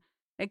tradition.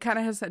 It kind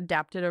of has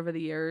adapted over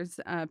the years.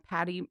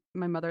 Patty,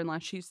 my mother-in-law,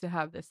 she used to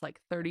have this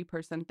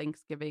 30-person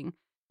Thanksgiving,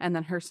 and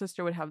then her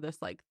sister would have this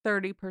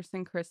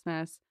 30-person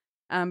Christmas.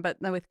 But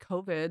then with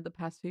COVID, the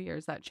past few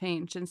years, that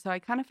changed. And so I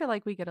kind of feel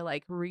like we get to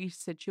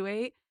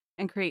resituate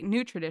and create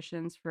new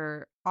traditions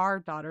for our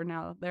daughter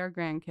now, their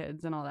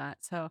grandkids and all that.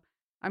 So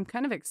I'm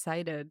kind of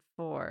excited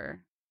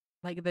for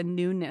the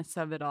newness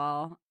of it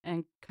all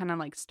and kind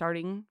of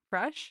starting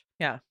fresh.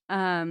 Yeah.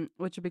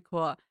 Which would be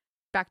cool.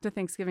 Back to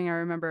Thanksgiving, I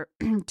remember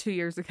 2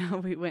 years ago,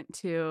 we went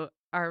to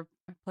our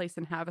place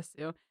in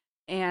Havasu,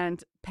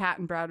 and Pat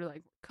and Brad were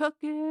we're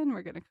cooking.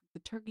 We're going to cook the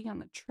turkey on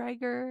the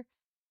Traeger.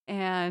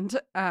 And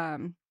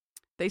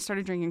they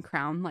started drinking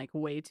Crown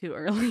way too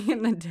early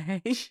in the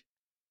day.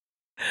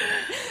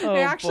 Oh, it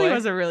actually boy.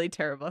 was a really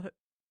terrible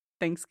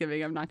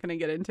Thanksgiving. I'm not going to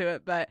get into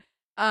it, but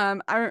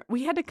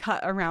we had to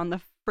cut around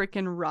the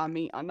freaking raw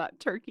meat on that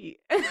turkey.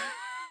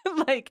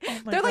 Oh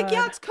they're God.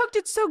 yeah, it's cooked,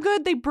 it's so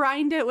good. They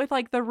brined it with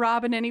the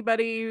Rob and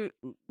Anybody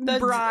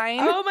brine.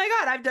 Oh my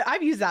God,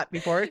 I've used that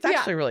before. It's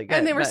actually really good.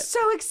 And they were so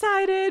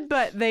excited,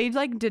 but they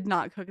did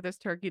not cook this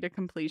turkey to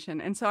completion.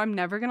 And so I'm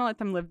never gonna let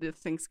them live this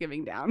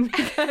Thanksgiving down,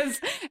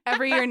 because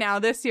every year now,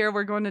 this year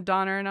we're going to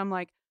Donner, and I'm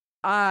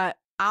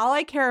all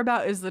I care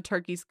about is the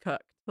turkey's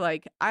cooked.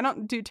 I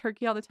don't do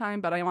turkey all the time,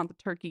 but I want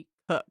the turkey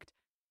cooked.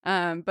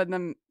 But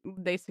then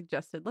they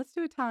suggested, let's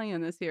do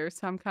Italian this year.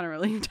 So I'm kind of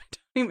relieved I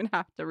don't even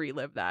have to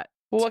relive that.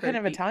 Well, what kind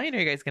of Italian are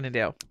you guys going to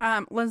do?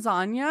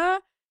 Lasagna.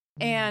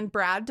 And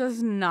Brad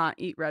does not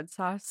eat red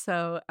sauce.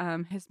 So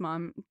his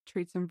mom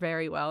treats him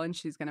very well, and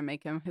she's going to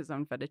make him his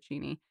own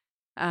fettuccine.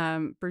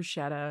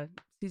 Bruschetta,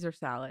 Caesar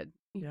salad.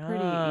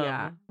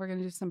 Yeah. We're going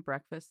to do some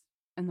breakfast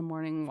in the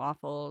morning,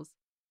 waffles.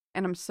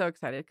 And I'm so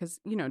excited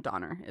because,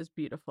 Donner is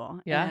beautiful.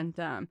 Yeah. And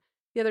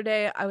the other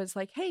day I was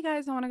like, hey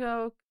guys, I want to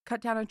go cut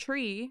down a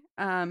tree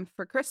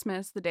for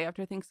Christmas the day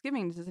after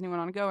Thanksgiving. Does anyone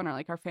want to go? In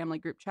our family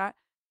group chat.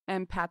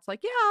 And Pat's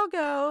like, yeah, I'll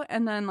go.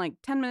 And then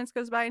 10 minutes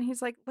goes by and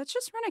he's like, let's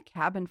just rent a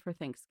cabin for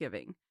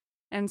Thanksgiving.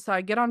 And so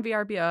I get on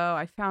VRBO.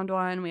 I found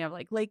one. We have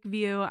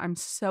Lakeview. I'm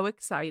so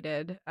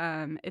excited.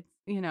 It's,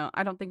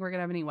 I don't think we're going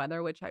to have any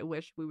weather, which I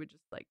wish we would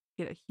just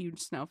get a huge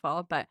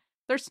snowfall, but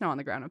there's snow on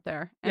the ground up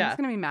there, and it's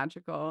going to be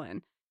magical.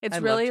 And it's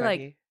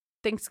really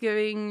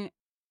Thanksgiving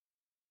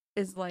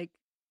is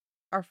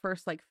our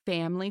first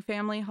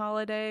family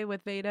holiday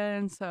with Veda,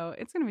 and so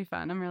it's gonna be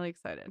fun. I'm really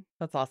excited.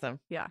 That's awesome.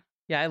 Yeah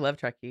I love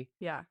Truckee.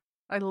 Yeah,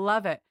 I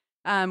love it.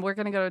 We're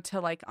gonna go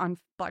to on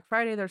Black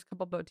Friday, there's a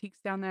couple boutiques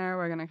down there.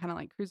 We're gonna kind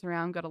of cruise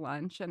around, go to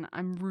lunch, and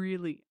I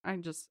don't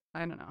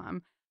know,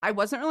 I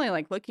wasn't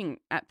really looking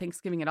at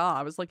Thanksgiving at all.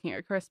 I was looking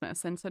at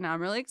Christmas, and so now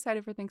I'm really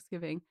excited for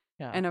Thanksgiving.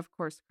 And of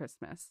course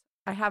Christmas.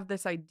 I have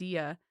this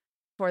idea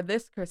for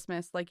this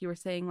Christmas, like you were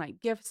saying,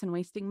 gifts and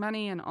wasting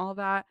money and all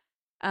that,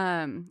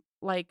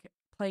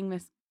 playing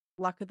this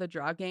luck of the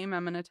draw game.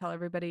 I'm going to tell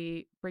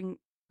everybody, bring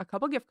a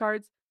couple gift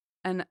cards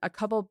and a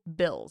couple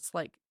bills,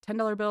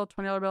 $10 bill,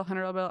 $20 bill,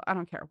 $100 bill. I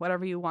don't care,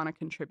 whatever you want to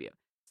contribute.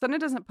 So then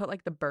it doesn't put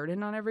the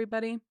burden on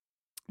everybody.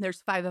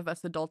 There's 5 of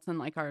us adults in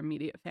our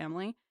immediate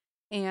family.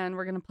 And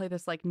we're going to play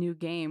this new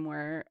game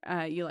where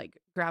you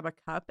grab a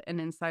cup,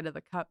 and inside of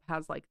the cup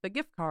has the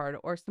gift card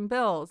or some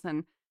bills,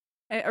 and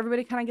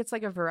everybody kind of gets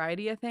a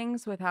variety of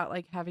things without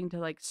having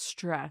to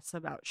stress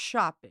about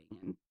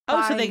shopping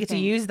and so they get to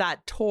use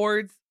that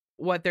towards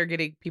what they're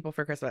getting people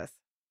for Christmas.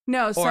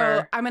 No,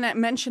 so I'm going to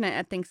mention it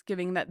at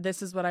Thanksgiving that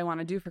this is what I want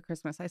to do for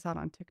Christmas. I saw it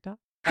on TikTok.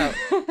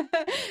 Oh.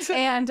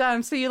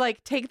 And so you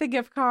take the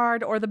gift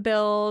card or the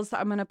bills.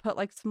 I'm going to put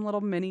some little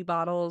mini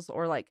bottles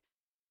or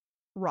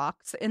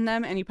rocks in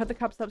them, and you put the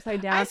cups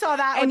upside down. I saw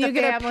that and with you the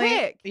get family. a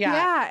pick.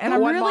 Yeah. And the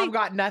I'm one really mom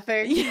got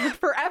nothing. yeah,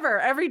 forever,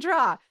 every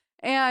draw.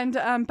 And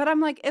but I'm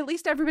like, at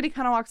least everybody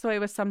kind of walks away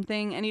with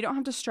something, and you don't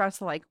have to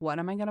stress like, what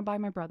am I gonna buy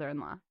my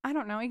brother-in-law? I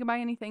don't know. He can buy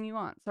anything he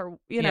wants, or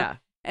you know. Yeah.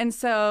 And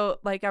so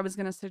like I was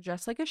gonna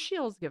suggest like a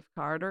Shields gift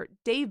card or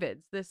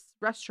David's, this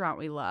restaurant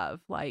we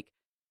love, like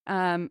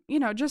you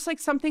know, just like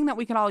something that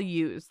we can all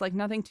use, like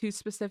nothing too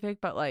specific,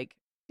 but like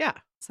Yeah.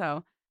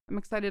 So I'm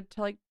excited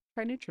to like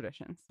try new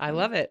traditions. I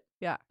love it.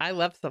 Yeah. I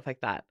love stuff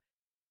like that.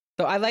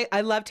 So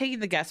I love taking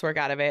the guesswork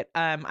out of it.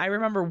 I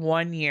remember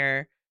one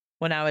year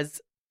when I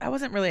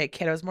wasn't really a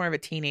kid, I was more of a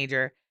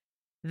teenager,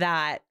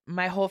 that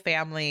my whole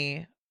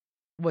family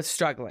was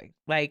struggling.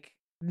 Like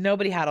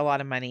nobody had a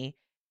lot of money,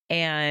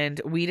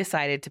 and we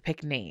decided to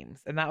pick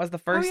names. And that was the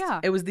first,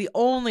 it was the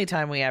only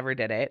time we ever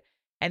did it.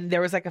 And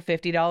there was like a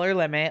 $50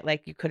 limit.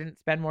 Like you couldn't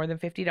spend more than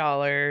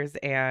 $50.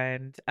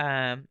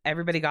 And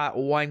everybody got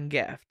one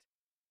gift,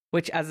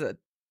 which as a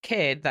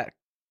kid, that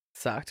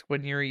sucked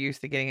when you were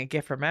used to getting a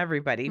gift from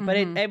everybody. But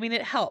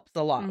it helps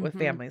a lot with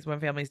families when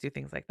families do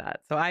things like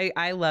that. So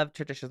I love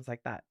traditions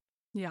like that.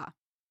 Yeah.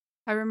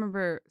 I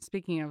remember,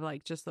 speaking of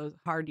like just those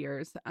hard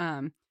years,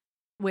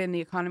 when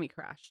the economy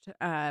crashed,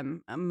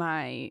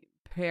 my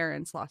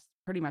parents lost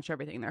pretty much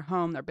everything, their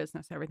home, their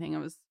business, everything. It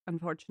was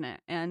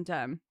unfortunate.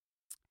 And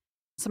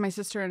so my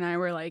sister and I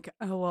were like,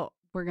 oh, well,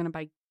 we're going to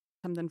buy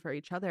something for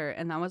each other.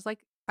 And that was like,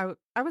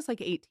 I was like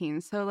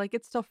 18. So like,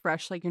 it's still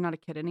fresh. Like you're not a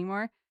kid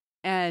anymore.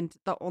 And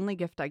the only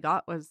gift I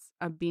got was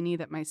a beanie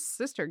that my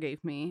sister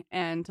gave me.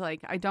 And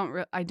like, I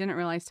didn't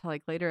realize till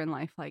like later in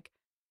life, like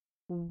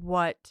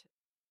what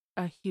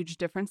a huge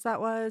difference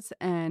that was,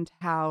 and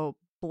how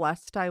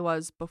blessed I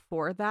was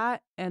before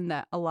that. And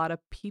that a lot of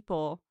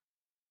people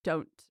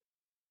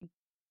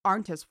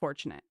aren't as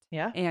fortunate.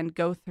 Yeah. And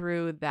go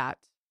through that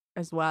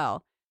as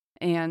well.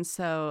 And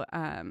so,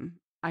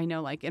 I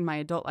know like in my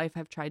adult life,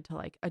 I've tried to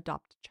like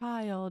adopt a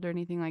child or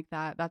anything like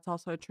that. That's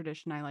also a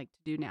tradition I like to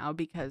do now,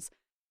 because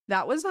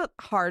that was a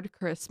hard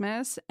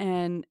Christmas,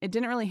 and it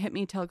didn't really hit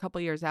me till a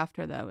couple years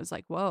after that. It was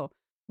like, whoa,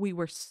 we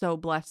were so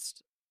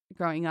blessed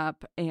growing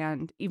up.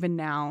 And even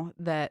now,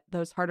 that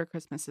those harder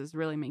Christmases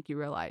really make you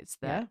realize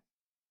that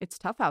it's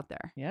tough out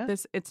there. Yeah.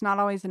 It's not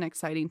always an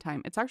exciting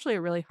time. It's actually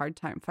a really hard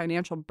time,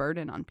 financial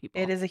burden on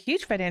people. It is a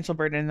huge financial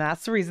burden. And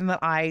that's the reason that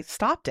I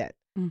stopped it.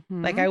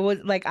 Mm-hmm.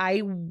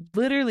 I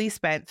literally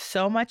spent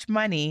so much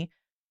money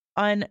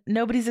on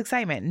nobody's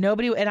excitement.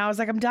 And I was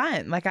like, I'm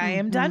done. Like I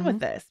am done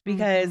with this,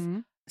 because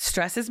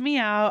stresses me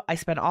out. I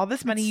spend all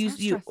this money.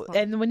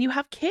 And when you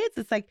have kids,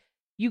 it's like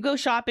you go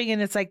shopping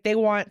and it's like they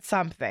want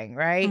something,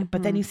 right?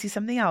 But then you see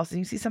something else and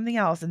you see something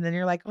else, and then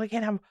you're like, well, I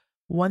can't have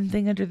one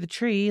thing under the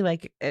tree.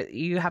 Like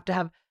you have to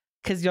have,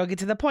 because you'll get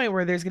to the point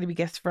where there's going to be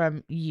gifts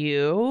from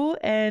you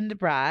and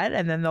Brad,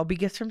 and then there'll be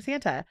gifts from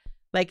Santa.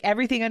 Like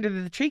everything under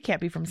the tree can't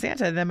be from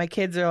Santa. And then my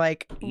kids are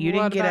like, you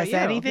didn't get us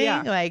anything.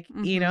 Yeah. Like,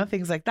 you know,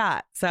 things like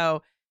that.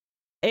 So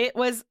it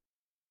was,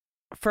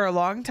 for a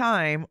long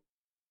time,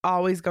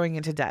 always going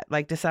into debt.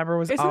 Like December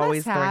was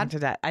always going into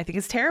debt. I think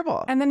it's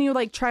terrible. And then you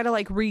like try to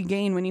like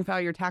regain when you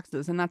file your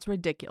taxes, and that's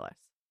ridiculous.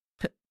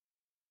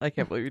 I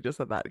can't believe you just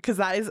said that, because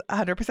that is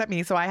 100%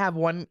 me. So I have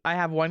one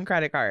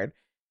credit card.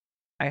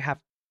 I have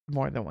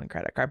more than one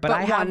credit card, but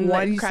I have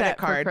one credit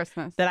card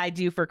that I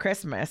do for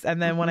Christmas.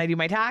 And then when I do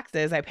my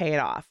taxes, I pay it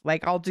off.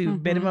 Like I'll do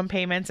minimum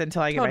payments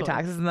until I get my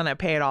taxes, and then I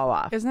pay it all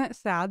off. Isn't it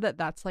sad that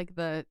that's like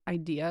the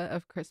idea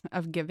of Christmas,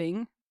 of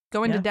giving,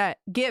 go into debt,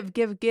 give,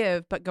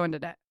 but go into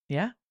debt.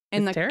 Yeah.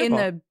 In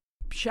the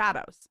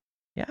shadows.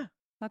 Yeah.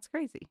 That's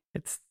crazy.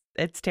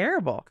 It's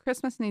terrible.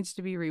 Christmas needs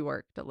to be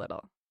reworked a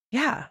little.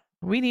 Yeah.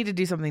 We need to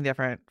do something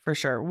different for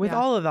sure with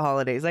all of the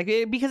holidays,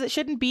 because it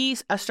shouldn't be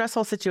a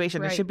stressful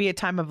situation. Right. It should be a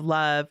time of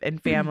love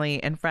and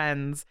family and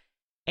friends,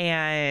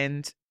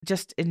 and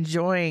just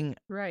enjoying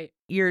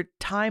your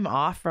time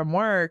off from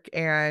work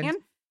and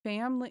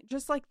family,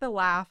 just like the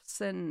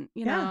laughs and,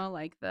 you know,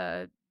 like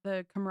the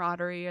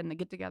camaraderie and the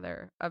get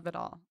together of it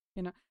all.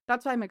 You know,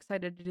 that's why I'm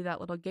excited to do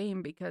that little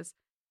game, because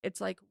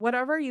it's like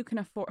whatever you can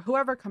afford,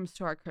 whoever comes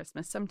to our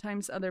Christmas,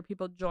 sometimes other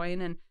people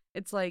join, and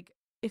it's like,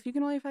 if you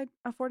can only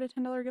afford a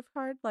 $10 gift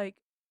card, like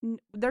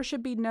there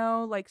should be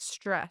no like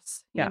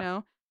stress, you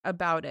know,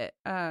 about it.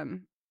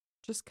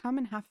 Just come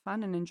and have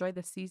fun and enjoy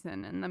the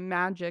season and the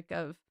magic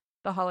of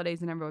the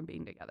holidays and everyone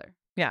being together.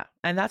 Yeah.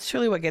 And that's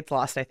truly what gets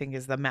lost, I think,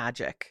 is the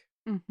magic.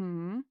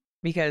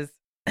 Because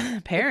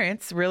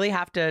parents really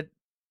have to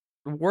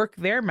work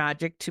their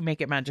magic to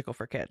make it magical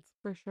for kids.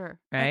 For sure.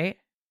 Right?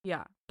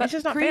 Yeah. But it's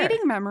just not creating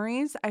fair.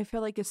 memories, I feel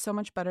like, is so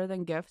much better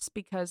than gifts,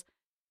 because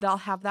they'll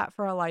have that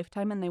for a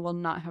lifetime and they will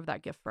not have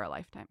that gift for a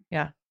lifetime.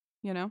 Yeah.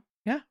 You know?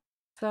 Yeah.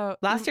 So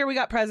last year we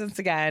got presents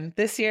again.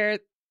 This year,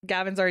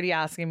 Gavin's already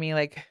asking me,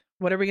 like,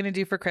 what are we going to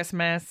do for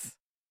Christmas?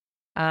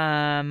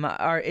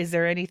 Or is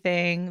there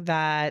anything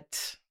are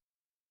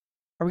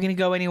we going to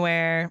go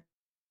anywhere?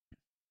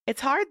 It's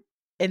hard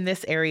in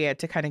this area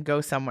to kind of go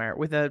somewhere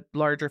with a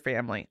larger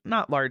family.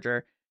 Not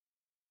larger,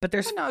 but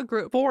there's a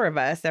group. 4 of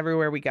us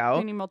everywhere we go.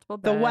 We need multiple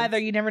The beds. weather,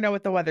 you never know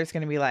what the weather's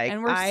going to be like.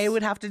 And we're I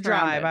would have to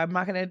drive. surrounded. I'm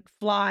not going to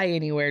fly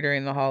anywhere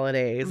during the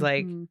holidays.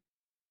 Like, Mhm.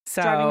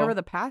 so Driving over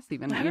the pass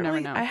even. You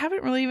never know. I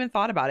haven't really even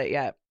thought about it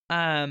yet.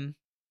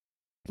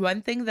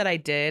 One thing that I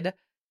did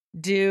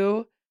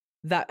do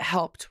that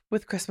helped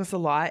with Christmas a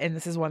lot, and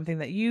this is one thing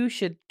that you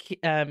should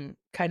kind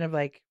of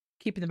like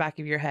keep in the back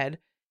of your head,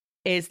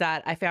 is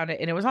that I found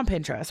it, and it was on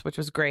Pinterest, which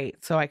was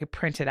great. So I could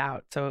print it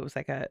out. So it was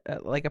like a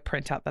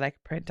printout that I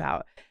could print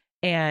out,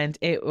 and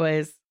it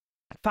was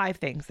 5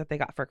 things that they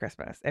got for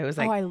Christmas. It was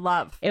like, I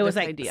love it was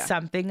this like idea.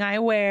 something I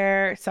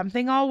wear,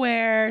 something I'll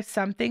wear,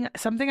 something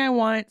I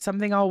want,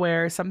 something I'll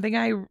wear,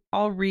 something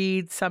I'll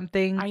read,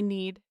 something I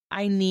need,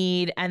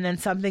 and then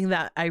something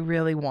that I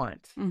really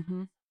want.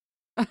 Mm-hmm.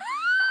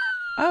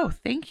 Oh,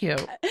 thank you,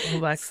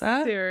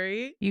 Alexa.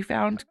 Siri. You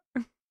found.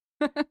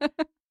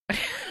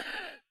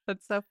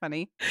 That's so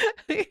funny.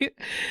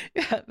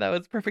 Yeah, that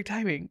was perfect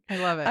timing. I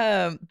love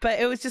it. But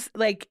it was just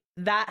like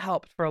that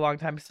helped for a long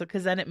time. So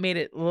because then it made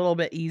it a little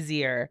bit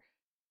easier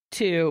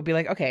to be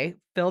like, okay,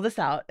 fill this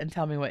out and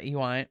tell me what you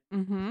want.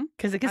 Mm-hmm.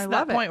 Because it gets to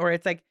that point where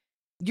it's like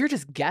you're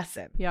just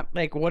guessing. Yep.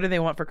 Like, what do they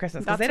want for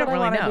Christmas? Because they don't what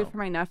really I want know. to do for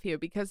my nephew,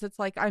 because it's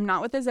like I'm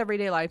not with his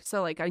everyday life,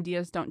 so like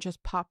ideas don't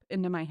just pop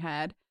into my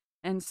head,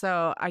 and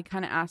so I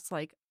kind of ask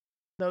like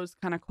those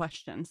kind of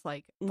questions.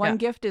 Like one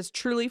gift is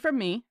truly from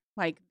me,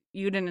 like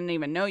you didn't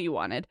even know you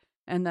wanted,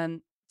 and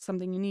then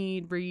something you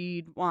need,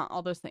 read, want,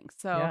 all those things.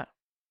 So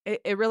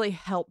it really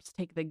helps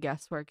take the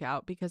guesswork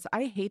out, because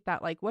I hate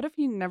that. Like, what if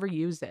you never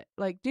use it?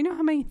 Like, do you know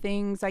how many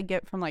things I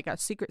get from like a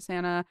Secret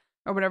Santa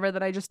or whatever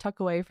that I just tuck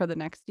away for the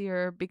next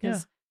year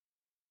because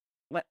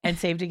and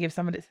save to give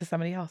to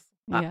somebody else.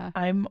 Yeah,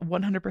 I'm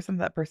 100%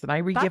 that person.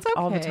 I regift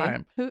all the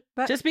time.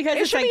 Just because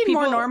it it's should like be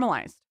more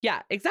normalized.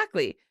 Yeah,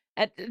 exactly.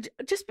 And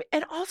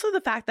also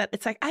the fact that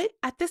it's like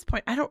at this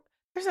point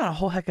there's not a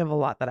whole heck of a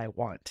lot that I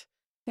want.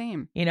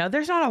 Same. You know,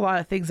 there's not a lot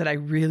of things that I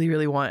really,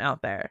 really want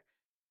out there.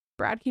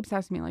 Brad keeps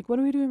asking me like, what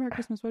are we doing about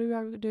Christmas? What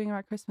are we doing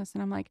about Christmas?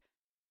 And I'm like,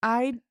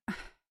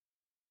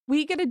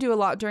 we get to do a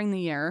lot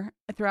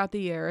throughout the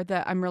year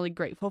that I'm really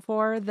grateful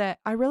for, that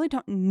I really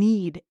don't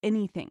need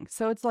anything.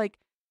 So it's like,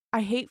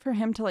 I hate for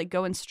him to like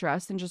go and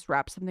stress and just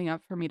wrap something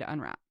up for me to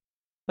unwrap.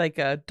 Like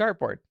a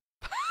dartboard.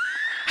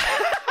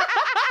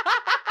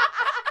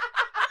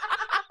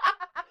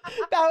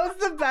 That was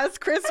the best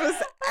Christmas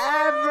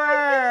ever.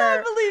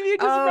 I cannot believe you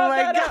just brought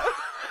that up.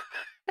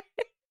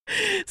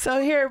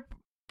 So here,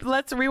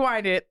 let's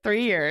rewind it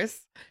 3 years,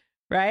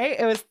 right?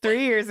 It was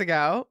 3 years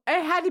ago.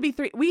 It had to be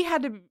 3. We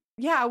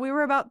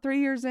were about 3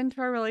 years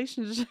into our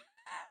relationship.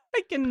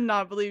 I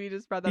cannot believe you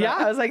just brought that up.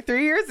 Yeah, it was like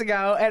 3 years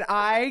ago,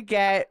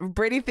 and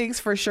Brittany thinks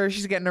for sure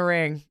she's getting a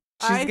ring.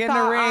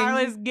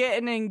 I was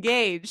getting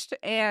engaged,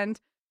 and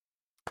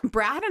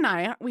Brad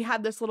and we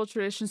had this little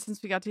tradition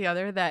since we got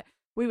together that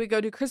we would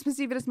go do Christmas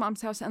Eve at his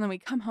mom's house, and then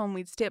we'd come home,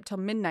 we'd stay up till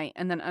midnight,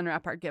 and then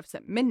unwrap our gifts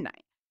at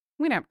midnight.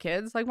 We didn't have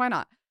kids, like why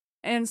not?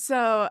 And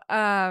so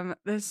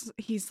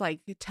he's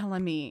like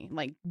telling me,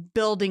 like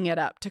building it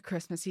up to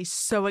Christmas. He's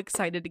so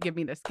excited to give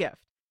me this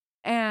gift.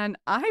 And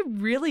I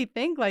really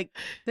think like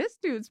this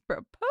dude's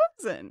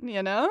proposing,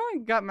 you know,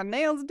 got my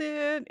nails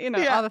did, you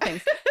know, all the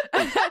things.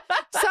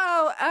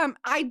 So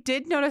I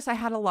did notice I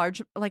had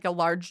large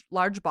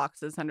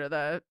boxes under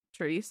the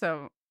tree.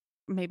 So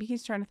maybe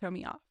he's trying to throw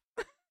me off.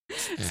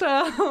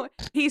 So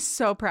he's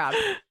so proud.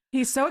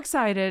 He's so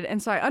excited.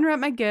 And so I unwrap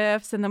my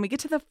gifts, and then we get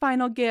to the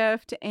final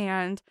gift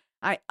and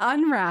I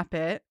unwrap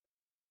it,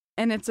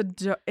 and it's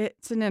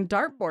in a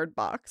dartboard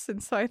box.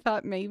 And so I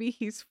thought maybe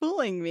he's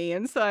fooling me.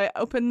 And so I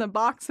opened the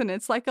box, and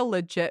it's like a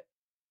legit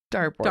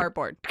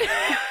dartboard.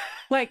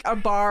 Like a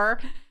bar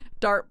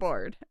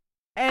dartboard.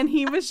 And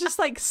he was just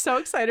like so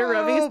excited,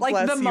 rubbing his,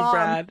 like the mom,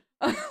 Brad.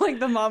 Like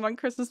the mom on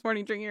Christmas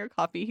morning drinking her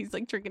coffee. He's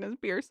like drinking his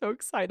beer, so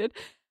excited.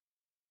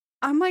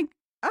 I'm like,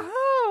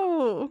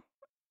 oh,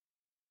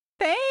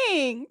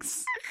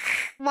 thanks.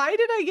 Why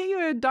did I get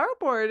you a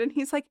dartboard? And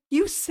he's like,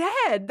 you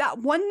said that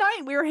one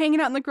night we were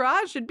hanging out in the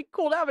garage, it'd be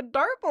cool to have a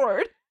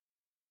dartboard.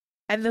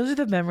 And those are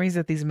the memories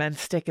that these men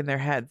stick in their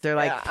heads. They're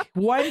like,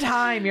 one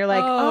time you're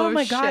like, oh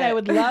my God, I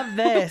would love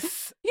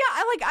this. Yeah,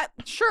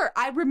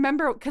 I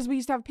remember because we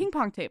used to have a ping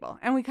pong table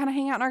and we kind of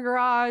hang out in our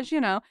garage,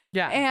 you know.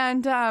 Yeah.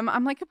 And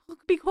I'm like, it would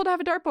be cool to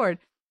have a dartboard.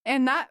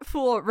 And that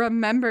fool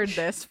remembered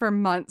this for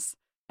months.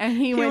 And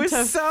he went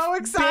to so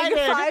excited.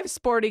 Big 5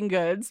 Sporting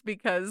Goods,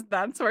 because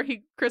that's where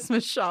he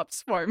Christmas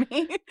shops for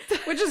me,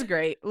 which is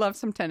great. Love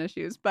some tennis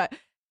shoes, but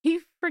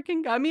he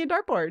freaking got me a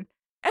dartboard.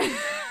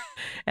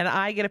 And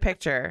I get a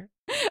picture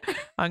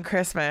on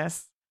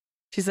Christmas.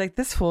 She's like,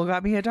 this fool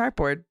got me a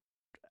dartboard.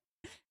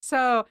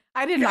 So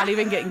I did not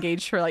even get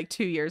engaged for like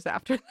 2 years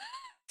after that.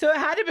 So it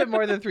had to have been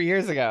more than 3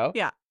 years ago.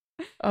 Yeah.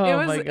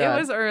 Oh my God. It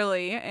was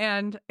early,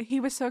 and he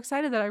was so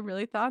excited that I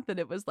really thought that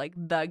it was like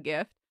the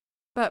gift.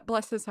 But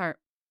bless his heart.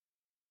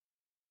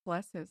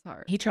 Bless his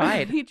heart. He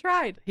tried. He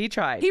tried.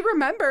 He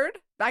remembered.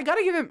 I got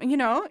to give him, you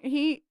know,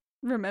 he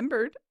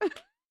remembered.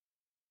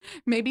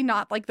 Maybe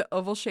not like the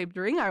oval shaped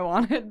ring I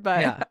wanted,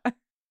 but yeah.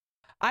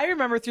 I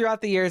remember throughout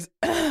the years,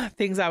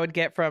 things I would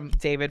get from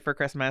David for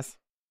Christmas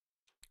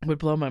would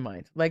blow my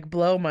mind. Like,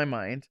 blow my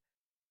mind.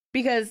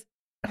 Because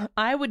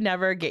I would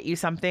never get you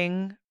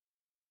something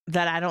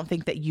that I don't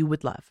think that you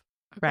would love.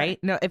 Okay. Right?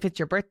 No, if it's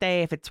your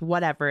birthday, if it's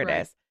whatever it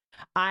Right. is,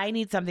 I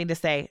need something to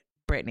say,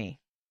 Brittany.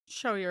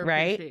 Show your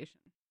Right? appreciation.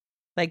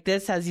 Like,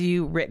 this has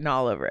you written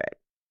all over it.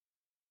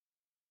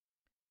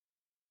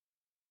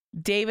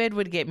 David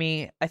would get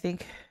me, I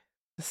think,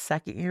 the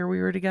second year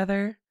we were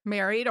together.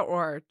 Married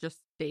or just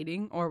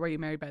dating, or were you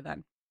married by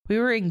then? We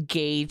were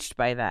engaged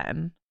by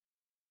then.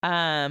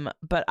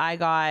 But I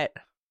got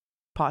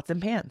pots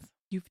and pans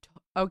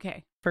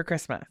Okay. for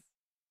Christmas.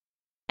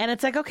 And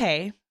it's like,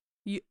 okay.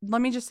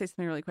 Let me just say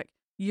something really quick.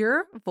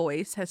 Your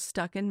voice has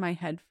stuck in my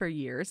head for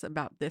years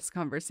about this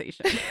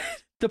conversation.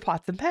 The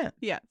pots and pans.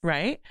 Yes.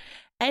 Right?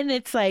 And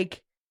it's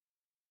like,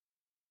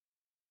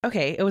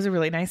 okay, it was a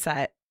really nice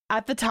set.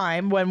 At the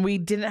time when we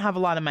didn't have a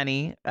lot of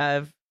money,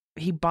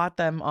 he bought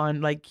them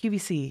on like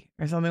QVC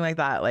or something like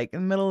that, like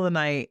in the middle of the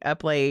night,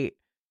 up late.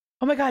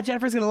 Oh my God,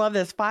 Jennifer's gonna love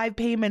this. 5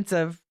 payments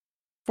of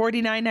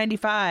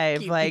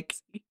 $49.95. Like,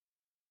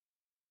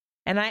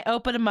 and I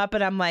open them up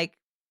and I'm like,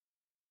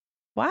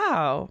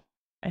 wow.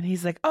 And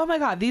he's like, oh my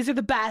God, these are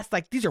the best.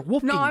 Like, these are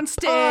Wolfgang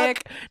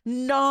Non-stick.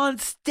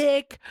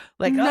 Non-stick.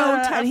 Like, no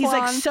Teflon. And he's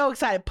like so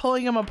excited,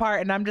 pulling them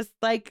apart. And I'm just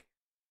like,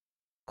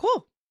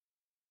 cool.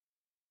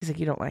 He's like,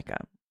 you don't like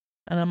them.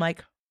 And I'm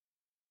like,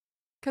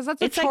 because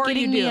that's a it's chore like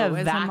getting you me a do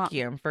as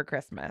vacuum for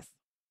Christmas.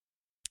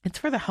 It's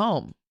for the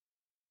home.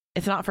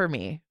 It's not for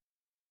me.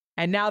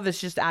 And now this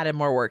just added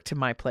more work to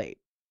my plate.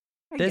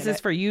 This is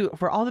for you,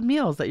 for all the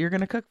meals that you're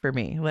going to cook for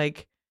me.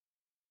 Like,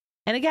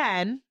 and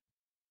again,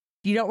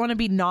 you don't want to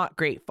be not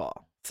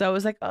grateful. So I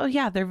was like, oh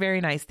yeah, they're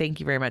very nice. Thank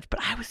you very much. But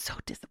I was so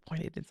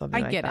disappointed in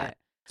something like that. I get it.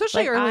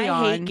 Especially like, early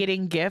on. I hate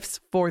getting gifts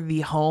for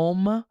the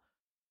home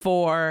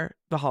for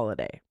the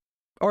holiday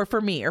or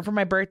for me or for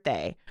my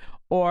birthday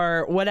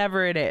or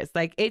whatever it is.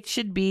 Like, it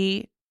should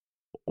be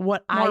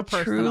what More I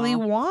truly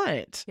personal.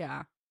 want.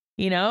 Yeah.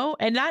 You know?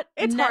 And that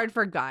It's hard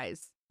for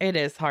guys. It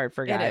is hard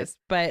for guys. It is.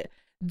 But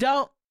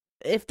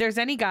if there's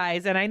any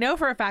guys, and I know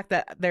for a fact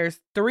that there's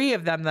 3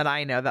 of them that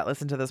I know that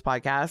listen to this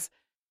podcast,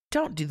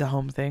 don't do the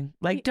home thing.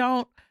 Like,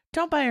 don't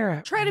buy her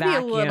a Try to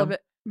vacuum. be a little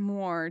bit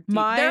more deep.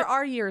 There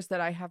are years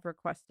that I have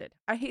requested.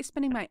 I hate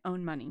spending my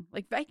own money.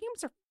 Like,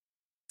 vacuums are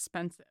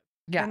expensive.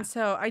 Yeah. And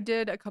so I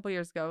did a couple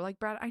years ago, like,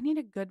 Brad, I need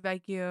a good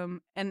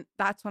vacuum. And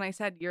that's when I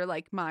said, you're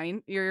like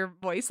mine. Your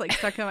voice like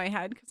stuck in my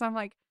head because I'm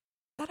like,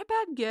 is that a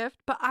bad gift?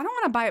 But I don't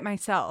want to buy it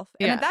myself.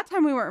 And Yeah. at that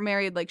time we weren't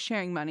married, like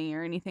sharing money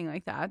or anything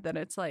like that. That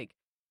it's like,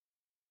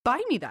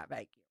 buy me that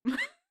vacuum.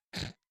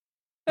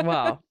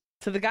 Well,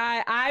 to the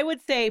guy, I would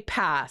say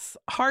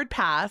hard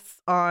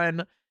pass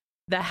on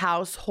the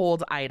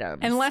household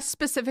items. Unless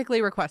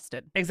specifically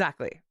requested.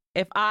 Exactly.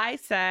 If I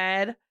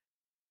said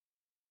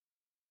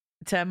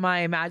to my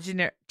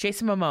imaginary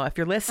Jason Momoa, if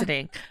you're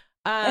listening,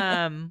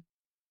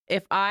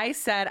 if I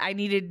said I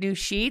needed new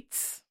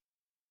sheets,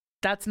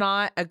 that's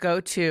not a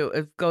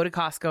go-to. Go to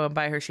Costco and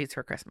buy her sheets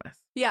for Christmas.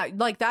 Yeah,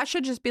 like that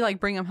should just be like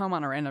bring them home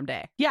on a random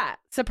day. Yeah,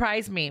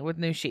 surprise me with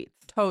new sheets.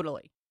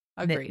 Totally.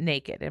 Agreed.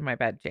 Naked in my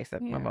bed,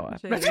 Jason Momoa.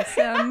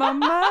 Jason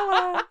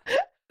Momoa.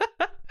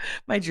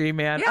 My dream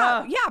man.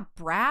 Yeah, yeah,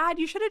 Brad,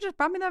 you should have just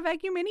brought me that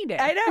vacuum any day.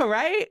 I know,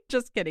 right?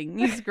 Just kidding.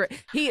 He's great.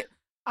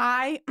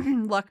 I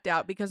lucked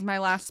out because my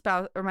last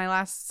spouse or my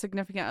last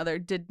significant other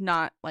did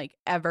not like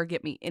ever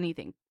get me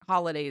anything.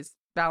 Holidays,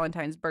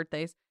 Valentine's,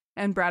 birthdays.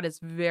 And Brad is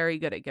very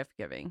good at gift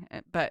giving.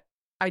 But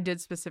I did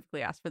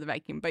specifically ask for the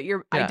vacuum. But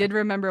I did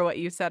remember what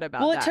you said about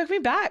that. Well, it took me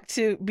back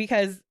to,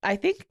 because I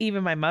think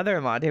even my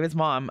mother-in-law, David's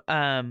mom,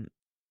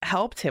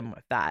 helped him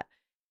with that.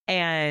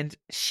 And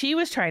she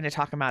was trying to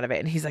talk him out of it.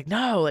 And he's like,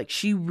 no, like,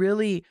 she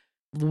really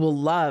will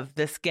love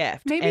this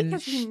gift. Maybe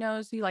because he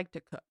knows you like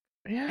to cook.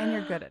 Yeah. And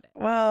you're good at it.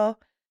 Well,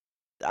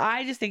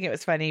 I just think it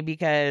was funny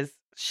because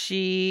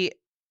she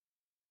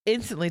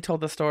instantly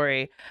told the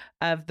story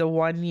of the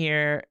one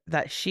year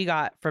that she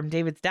got from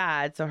David's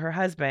dad, so her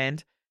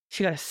husband,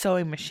 she got a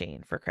sewing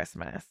machine for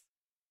Christmas.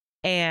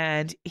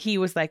 And he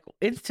was like,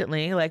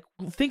 instantly, like,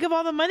 think of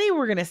all the money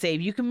we're gonna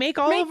save. You can make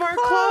all of our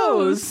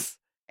clothes.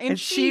 And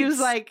she was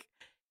like,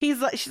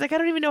 she's like, I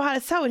don't even know how to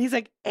sew. And he's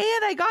like, and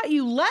I got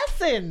you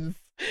lessons.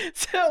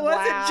 So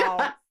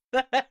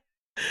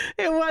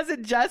it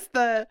wasn't just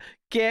the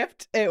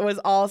gift, it was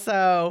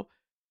also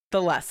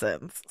the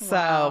lessons. Wow.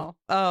 So,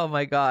 oh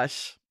my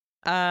gosh.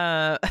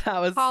 That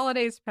was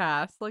holidays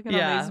past. Look at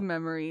all these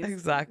memories.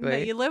 Exactly.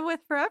 That you live with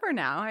forever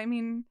now. I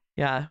mean,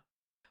 yeah.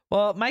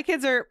 Well, my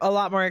kids are a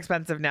lot more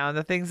expensive now, and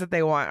the things that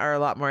they want are a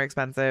lot more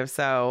expensive.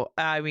 So,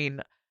 I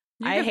mean,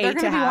 I hate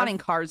to have wanting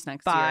cars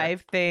next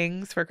 5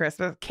 things for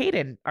Christmas.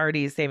 Kaden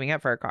already is saving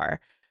up for a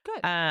car.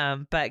 Good.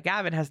 But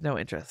Gavin has no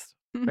interest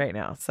right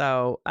now.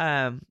 So,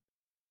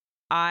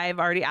 I've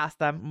already asked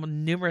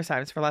them numerous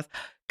times for less,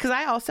 because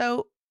I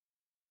also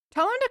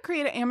tell them to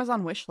create an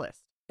Amazon wish list.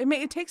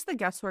 It takes the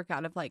guesswork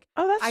out of like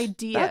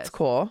ideas. That's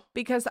cool.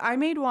 Because I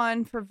made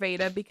one for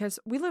Veda because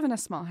we live in a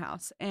small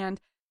house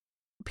and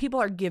people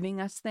are giving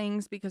us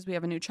things because we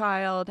have a new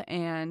child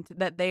and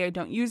that they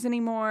don't use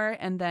anymore.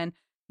 And then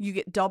you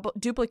get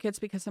duplicates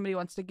because somebody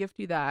wants to gift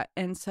you that.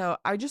 And so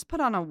I just put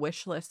on a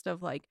wish list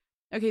of like,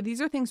 okay,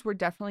 these are things we're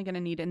definitely going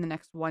to need in the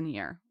next 1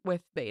 year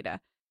with Beta.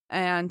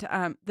 And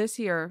this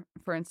year,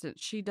 for instance,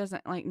 she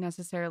doesn't like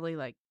necessarily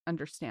like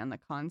understand the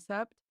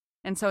concept.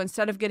 And so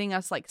instead of getting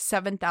us like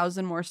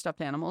 7,000 more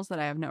stuffed animals that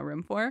I have no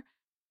room for,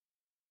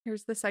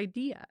 here's this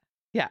idea.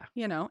 Yeah.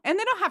 You know, and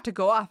they don't have to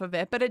go off of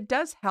it, but it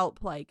does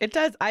help. Like, it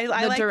does. I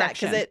like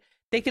direction. that because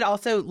they could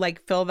also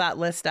like fill that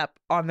list up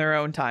on their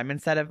own time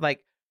instead of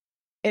like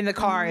in the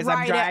car as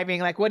I'm driving.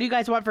 Like, what do you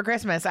guys want for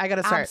Christmas? I got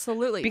to start.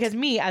 Absolutely. Because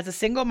me as a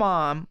single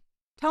mom,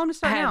 tell them to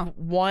start have now.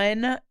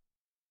 one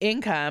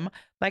income.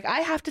 Like, I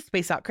have to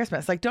space out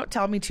Christmas. Like, don't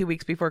tell me 2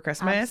 weeks before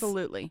Christmas.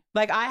 Absolutely.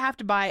 Like, I have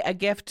to buy a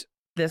gift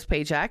this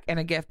paycheck and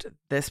a gift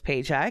this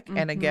paycheck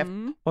and a gift.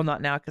 Well,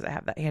 not now because I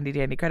have that handy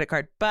dandy credit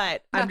card.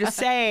 But I'm just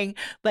saying,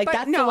 like, But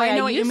that's no, the way I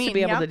know I what you used to mean.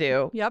 be able Yep. to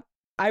do. Yep.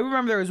 I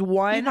remember there was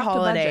one You have to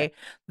holiday budget.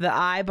 that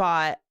I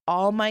bought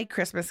all my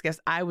Christmas gifts.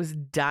 I was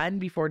done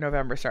before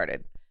November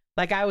started.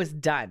 Like, I was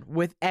done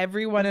with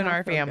everyone in Doesn't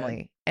our that feel family.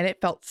 good? And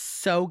it felt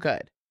so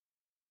good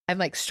and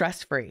like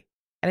stress free.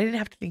 And I didn't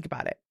have to think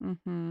about it.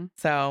 Mm-hmm.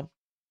 So,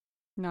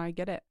 No, I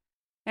get it.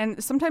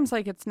 And sometimes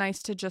like it's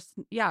nice to just,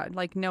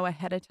 like know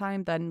ahead of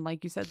time than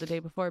like you said the day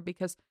before,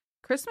 because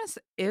Christmas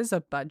is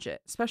a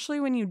budget, especially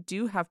when you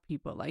do have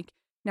people like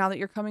now that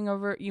you're coming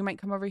over, you might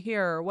come over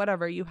here or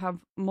whatever. You have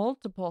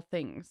multiple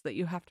things that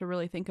you have to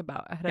really think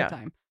about ahead of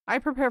time. I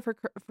prepare for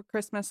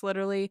Christmas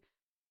literally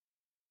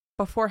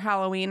before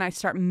Halloween. I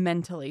start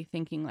mentally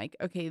thinking like,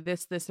 okay,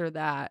 this or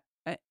that.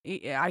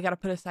 I got to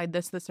put aside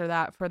this or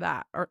that for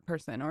that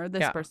person or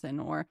this person,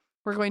 or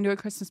we're going to a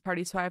Christmas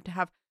party. So I have to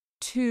have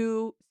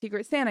 2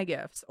 Secret Santa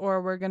gifts,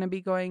 or we're going to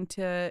be going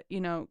to,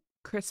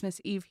 Christmas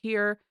Eve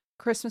here,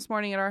 Christmas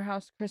morning at our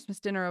house, Christmas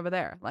dinner over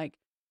there. Like,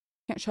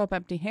 can't show up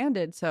empty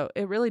handed. So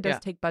it really does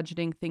take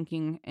budgeting,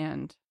 thinking,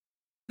 and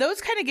those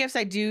kind of gifts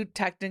I do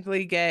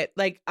technically get.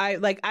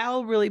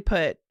 I'll really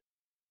put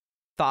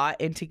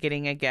thought into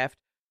getting a gift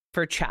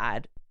for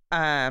Chad,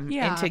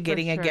 into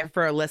getting a gift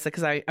for Alyssa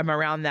because I'm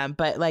around them.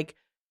 But like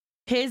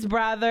his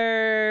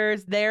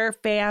brothers, their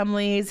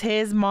families,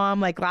 his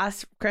mom, like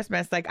last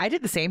Christmas, like I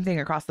did the same thing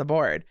across the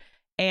board.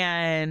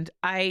 And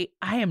I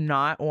am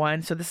not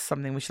one. So this is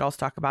something we should also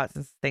talk about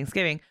since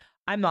Thanksgiving.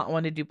 I'm not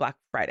one to do Black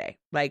Friday.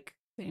 Like,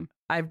 same.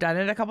 I've done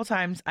it a couple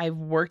times. I've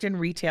worked in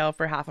retail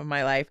for half of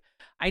my life.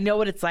 I know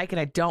what it's like, and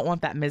I don't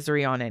want that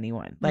misery on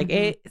anyone. Like,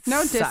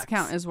 no sucks.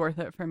 discount is worth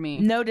it for me.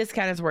 No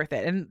discount is worth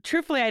it. And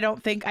truthfully,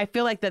 I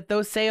feel like that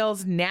those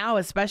sales now,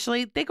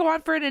 especially, they go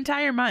on for an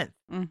entire month.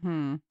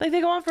 Mm-hmm. Like,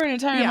 they go on for an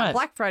entire month.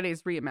 Black Friday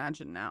is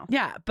reimagined now.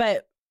 Yeah,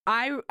 but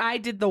I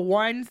did the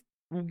one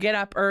get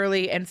up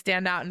early and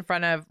stand out in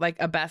front of like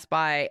a Best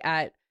Buy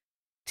at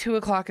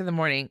 2:00 in the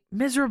morning.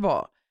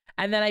 Miserable.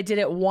 And then I did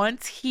it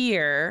once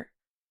here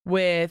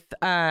with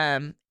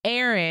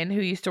Erin, who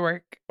used to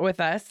work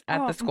with us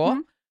at the school.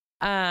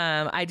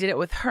 I did it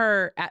with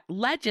her at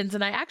Legends,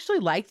 and I actually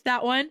liked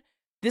that one.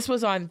 This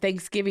was on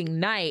Thanksgiving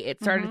night. It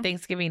started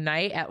Thanksgiving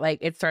night at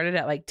it started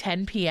at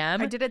 10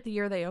 p.m. I did it the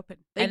year they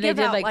opened. They did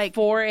like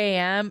 4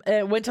 a.m.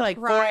 It went to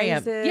 4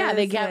 a.m. Yeah,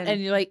 they kept, and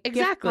you're like,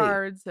 exactly. Gift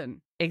cards and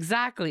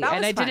exactly. That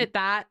And was I fun.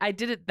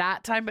 did it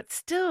that time, but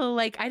still,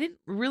 I didn't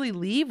really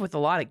leave with a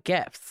lot of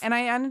gifts. And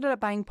I ended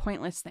up buying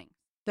pointless things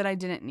that I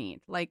didn't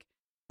need. Like,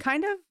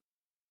 kind of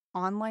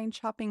online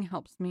shopping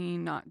helps me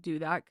not do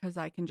that because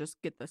I can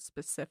just get the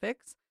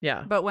specifics.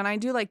 Yeah. But when I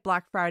do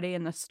Black Friday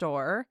in the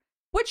store,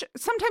 which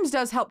sometimes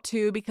does help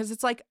too, because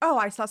it's like, oh,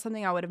 I saw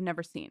something I would have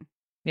never seen.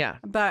 Yeah.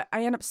 But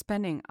I end up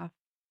spending a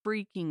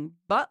freaking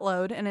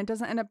buttload, and it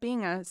doesn't end up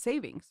being a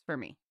savings for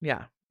me.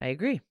 Yeah, I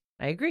agree.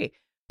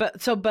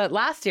 But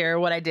last year,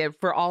 what I did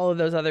for all of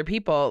those other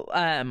people,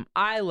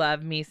 I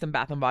love me some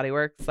Bath and Body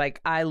Works.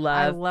 I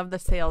love the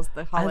sales,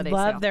 the holiday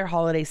sale. their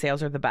holiday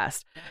sales are the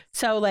best.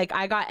 So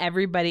I got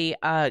everybody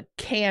a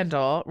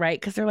candle, right?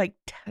 Because they're $10.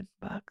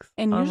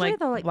 And on, usually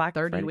they're Black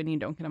 30 Friday. when you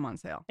don't get them on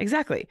sale.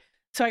 Exactly.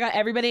 So I got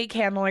everybody a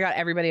candle. I got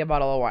everybody a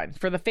bottle of wine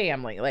for the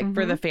family,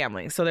 for the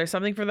family. So there's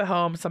something for the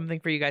home,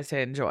 something for you guys to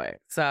enjoy.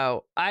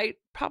 So I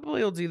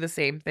probably will do the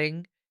same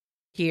thing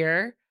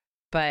here.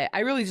 But I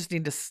really just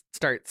need to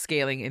start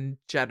scaling in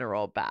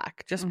general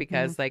back just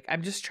because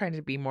I'm just trying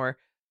to be more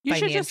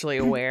financially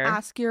aware.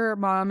 Ask your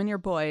mom and your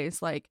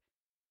boys,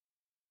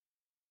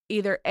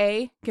 either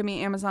A, give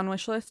me Amazon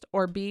wish list,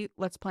 or B,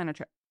 let's plan a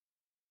trip.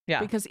 Yeah.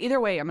 Because either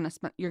way,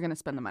 you're going to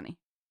spend the money.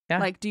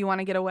 Yeah. Do you want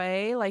to get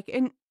away?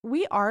 And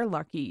we are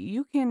lucky.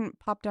 You can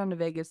pop down to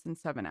Vegas in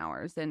 7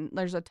 hours, and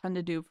there's a ton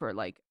to do for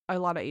a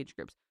lot of age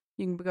groups.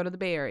 You can go to the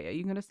Bay Area.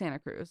 You can go to Santa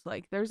Cruz.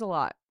 There's a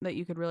lot that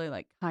you could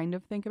really kind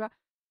of think about.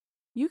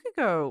 You could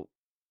go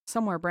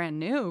somewhere brand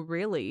new,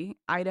 really.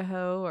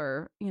 Idaho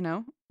or,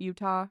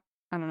 Utah.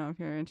 I don't know if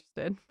you're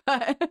interested,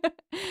 but,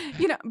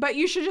 but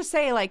you should just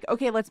say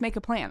okay, let's make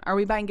a plan. Are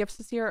we buying gifts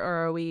this year,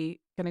 or are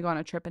we going to go on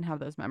a trip and have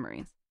those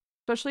memories?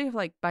 Especially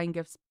if buying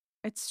gifts,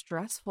 it's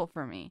stressful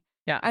for me.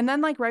 Yeah. And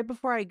then like right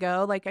before I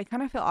go, like I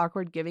kind of feel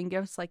awkward giving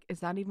gifts. Like, is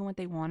that even what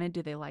they wanted?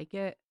 Do they like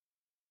it?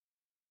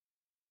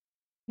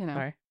 You know,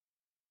 Sorry.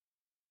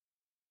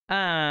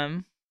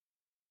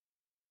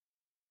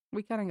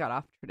 we kind of got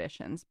off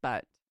traditions,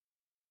 but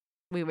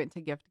we went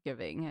to gift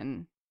giving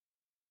and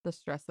the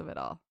stress of it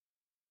all.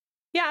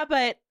 Yeah,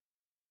 but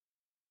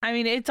I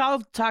mean, it's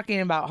all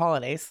talking about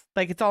holidays.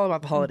 Like, it's all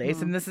about the holidays.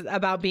 Mhm. And this is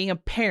about being a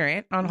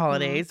parent on Mhm.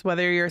 holidays,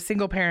 whether you're a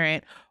single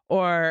parent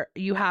or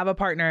you have a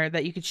partner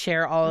that you could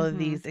share all of Mhm.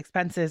 these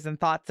expenses and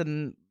thoughts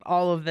and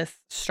all of this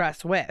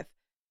stress with.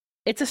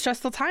 It's a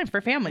stressful time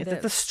for families. It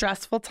It's a is.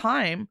 stressful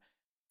time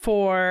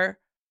for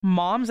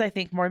moms, I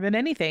think, more than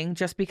anything,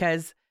 just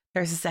because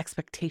there's this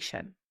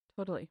expectation,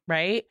 Totally.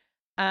 right?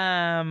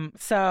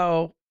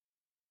 So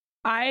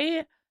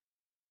I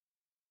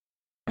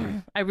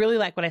I really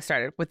like what I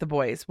started with the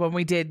boys when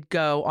we did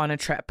go on a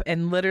trip,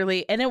 and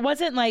literally, and it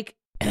wasn't like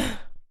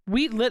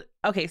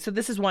okay, so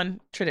this is one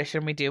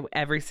tradition we do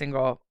every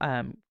single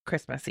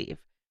Christmas Eve.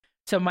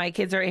 So my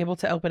kids are able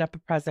to open up a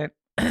present.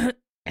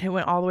 And it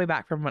went all the way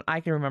back from when I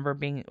can remember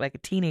being like a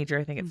teenager.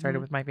 I think it started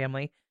Mhm. with my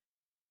family.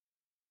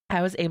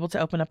 I was able to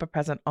open up a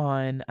present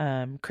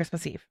on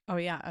Christmas Eve. Oh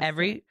yeah.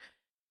 us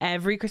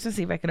Every Christmas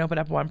Eve I can open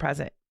up one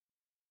present.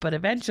 But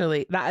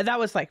eventually that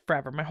was like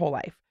forever, my whole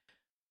life.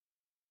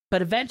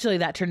 But eventually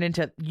that turned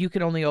into you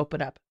can only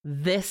open up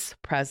this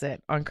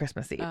present on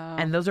Christmas Eve. Oh.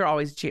 And those are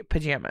always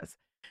pajamas.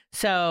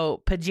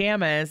 So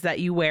pajamas that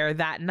you wear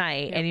that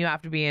night, Yep. and you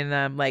have to be in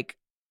them like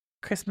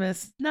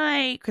Christmas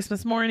night,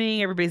 Christmas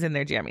morning, everybody's in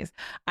their jammies.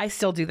 I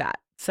still do that.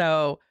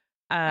 So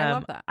I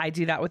love that. I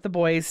do that with the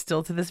boys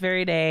still to this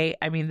very day.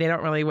 I mean, they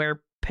don't really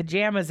wear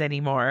pajamas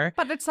anymore.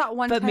 But it's not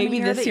one But time maybe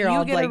a year this that year you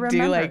I'll get to like do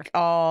remember. like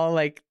all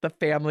like the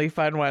family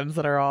fun ones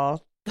that are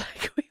all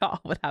like we all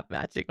would have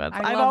matching ones. I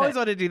I've love always it.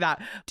 wanted to do that.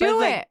 But Do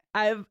it's like,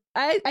 it.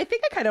 I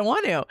think I kind of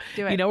want to.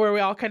 Do it. You know, where we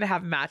all kind of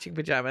have matching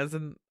pajamas,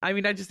 and I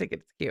mean, I just think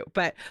it's cute.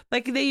 But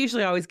like, they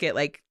usually always get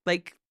like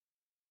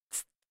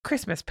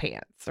Christmas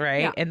pants,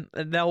 right? Yeah. And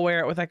they'll wear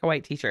it with like a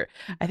white t-shirt.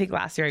 I think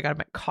last year I got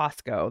them at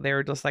Costco. They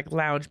were just like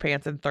lounge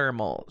pants and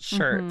thermal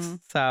shirts. Mhm.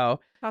 So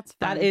That's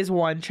that fun. is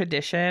one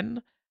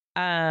tradition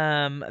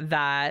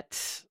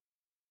that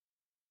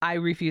I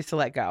refuse to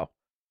let go.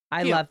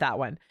 I Cute. love that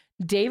one.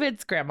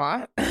 David's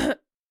grandma,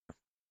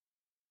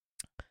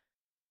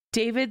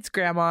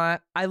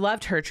 I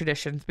loved her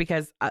traditions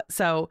because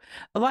so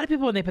a lot of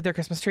people when they put their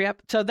Christmas tree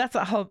up, so that's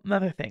a whole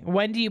another thing.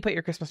 When do you put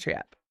your Christmas tree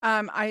up?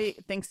 I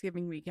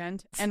Thanksgiving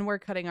weekend, and we're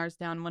cutting ours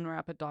down when we're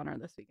up at Donner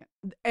this weekend.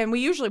 And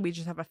we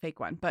just have a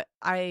fake one, but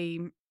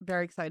I'm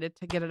very excited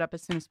to get it up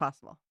as soon as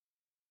possible.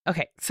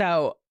 Okay,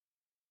 so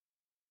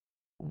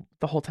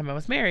the whole time I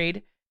was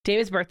married,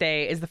 David's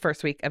birthday is the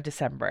first week of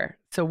December.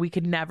 So we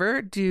could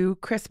never do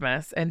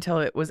Christmas until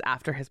it was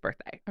after his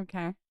birthday.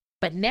 Okay.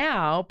 But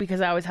now, because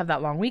I always have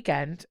that long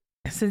weekend,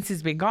 since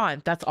he's been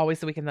gone, that's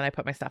always the weekend that I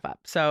put my stuff up.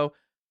 So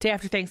day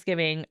after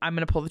Thanksgiving, I'm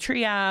going to pull the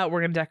tree out.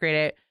 We're going to decorate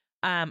it.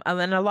 And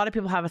then a lot of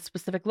people have a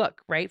specific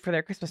look, right, for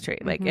their Christmas tree.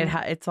 Like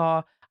it's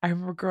all, I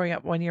remember growing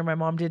up one year, my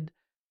mom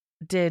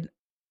did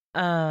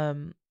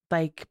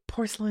like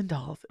porcelain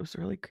dolls. It was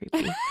really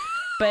creepy.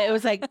 But it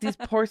was like these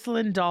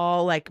porcelain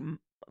doll, like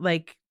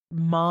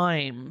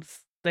mimes.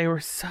 They were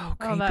so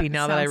creepy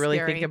now that I really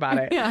think about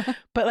it. Yeah.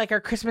 But like our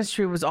Christmas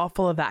tree was all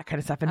full of that kind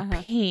of stuff and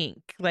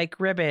pink, like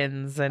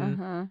ribbons.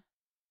 And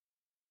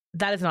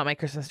that is not my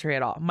Christmas tree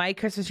at all. My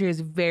Christmas tree is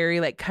very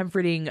like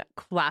comforting,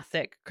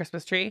 classic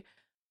Christmas tree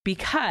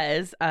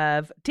because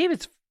of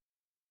David's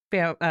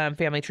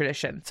family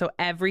tradition. So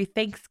every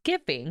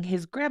Thanksgiving,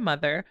 his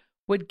grandmother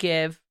would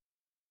give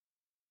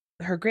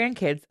her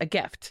grandkids a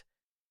gift.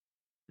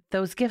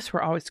 Those gifts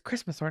were always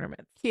Christmas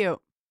ornaments. Cute.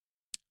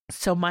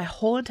 So my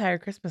whole entire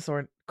Christmas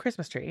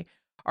tree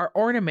are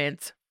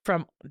ornaments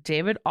from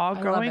David all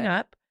growing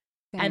up.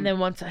 Same. And then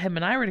once him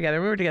and I were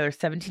together, we were together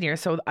 17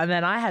 years. So, and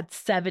then I had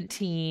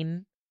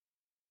 17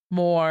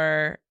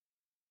 more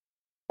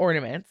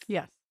ornaments.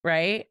 Yes.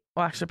 Right?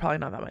 Well, actually, probably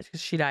not that much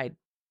because she died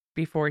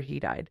before he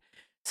died.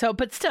 So,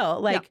 but still,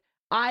 like,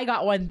 I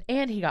got one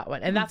and he got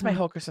one. And that's my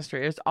whole Christmas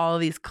tree. There's all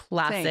of these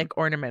classic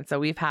ornaments that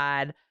we've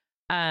had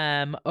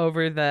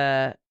over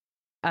the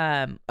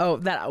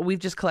that we've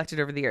just collected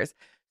over the years.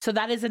 So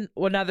that is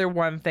another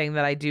one thing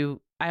that I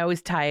do. I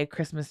always tie a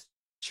Christmas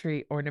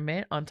tree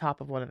ornament on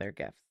top of one of their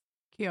gifts.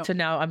 Cute. So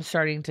now I'm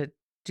starting to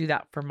do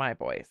that for my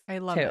boys. I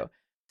love too. it.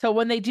 So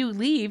when they do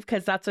leave,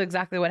 because that's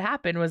exactly what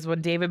happened was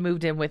when David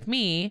moved in with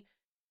me,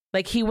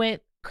 like he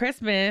went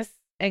Christmas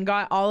and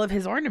got all of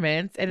his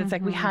ornaments, and it's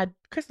like we had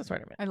Christmas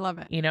ornaments. I love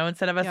it. You know,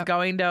 instead of us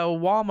going to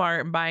Walmart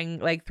and buying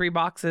like 3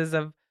 boxes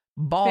of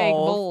balls. Fake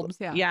bulbs,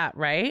 yeah. Yeah,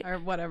 right? Or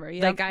whatever.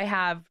 Yeah. Like I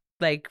have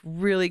like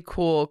really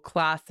cool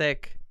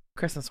classic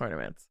Christmas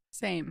ornaments.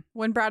 Same.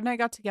 When Brad and I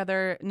got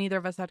together, neither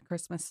of us had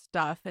Christmas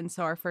stuff. And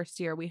so our first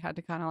year we had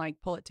to kind of like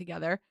pull it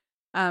together.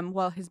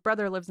 Well, his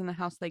brother lives in the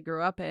house they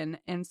grew up in.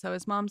 And so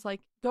his mom's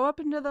like, go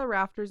up into the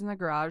rafters in the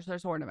garage.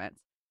 There's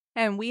ornaments.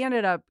 And we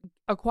ended up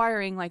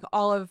acquiring like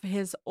all of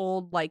his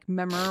old like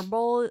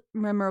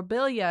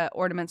memorabilia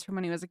ornaments from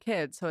when he was a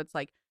kid. So it's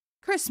like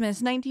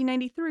Christmas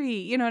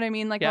 1993. You know what I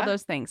mean? Like Yeah. all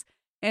those things.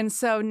 And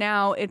so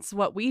now it's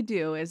what we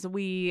do is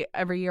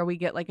every year we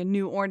get like a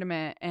new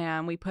ornament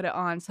and we put it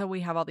on. So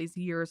we have all these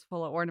years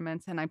full of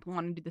ornaments, and I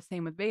want to do the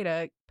same with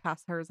Veda,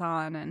 pass hers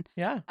on. And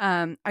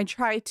I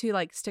try to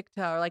like stick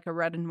to like a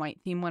red and white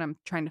theme when I'm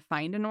trying to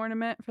find an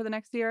ornament for the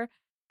next year,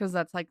 because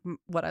that's like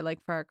what I like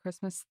for our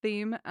Christmas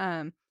theme.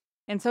 And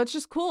so it's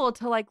just cool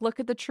to like look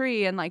at the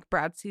tree, and like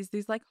Brad sees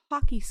these like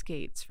hockey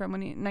skates from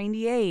when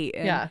 98.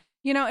 And,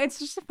 you know, it's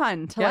just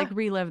fun to like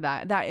relive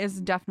that. That is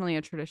definitely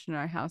a tradition in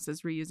our house,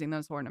 is reusing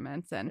those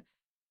ornaments and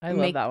I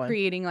love that one.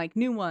 Creating like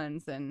new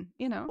ones, and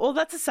you know. Well,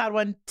 that's a sad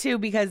one too,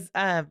 because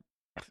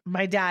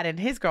my dad and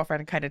his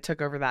girlfriend kind of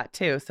took over that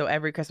too. So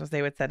every Christmas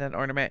they would send an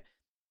ornament,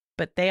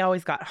 but they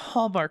always got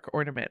Hallmark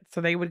ornaments.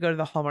 So they would go to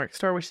the Hallmark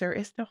store, which there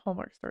is no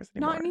Hallmark stores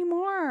anymore. Not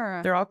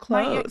anymore. They're all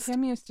closed. My Aunt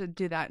Kim used to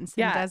do that and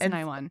send Des and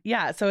I one.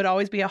 Yeah, so it'd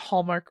always be a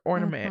Hallmark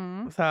ornament.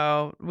 Mm-hmm.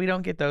 So we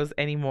don't get those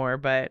anymore,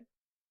 but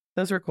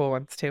those were cool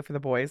ones too for the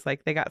boys.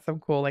 Like they got some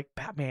cool like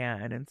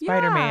Batman and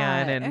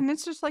Spider-Man, and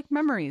it's just like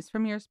memories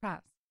from years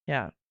past.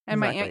 Yeah. And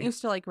my aunt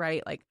used to like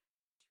write like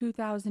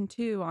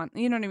 2002 on,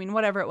 you know what I mean,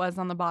 whatever it was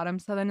on the bottom.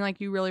 So then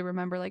like you really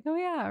remember, like, oh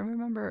yeah, I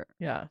remember.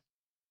 Yeah.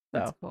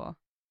 That's cool.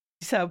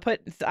 So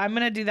I'm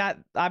gonna do that.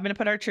 I'm gonna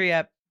put our tree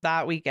up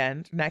that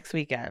weekend, next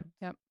weekend.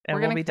 Yep. And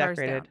we'll be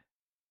decorated.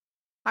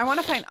 I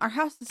want to find, our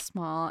house is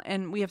small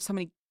and we have so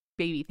many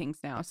baby things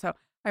now. So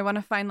I want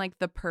to find like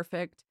the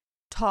perfect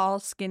tall,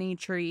 skinny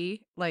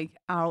tree like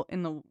out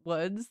in the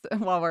woods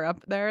while we're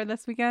up there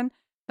this weekend.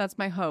 That's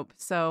my hope.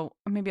 So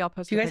maybe I'll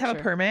post. Do you guys have a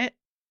permit?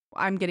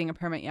 I'm getting a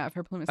permit,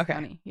 for Plumas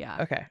County.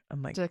 Yeah. Okay.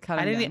 I'm like, to cut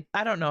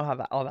I don't know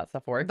how all that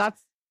stuff works.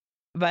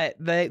 But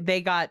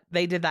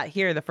they did that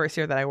here the first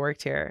year that I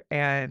worked here,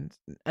 and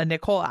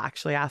Nicole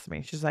actually asked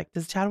me. She's like,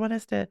 "Does Chad want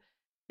us to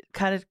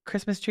cut a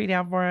Christmas tree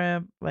down for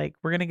him? Like,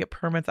 we're gonna get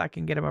permits. I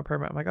can get him a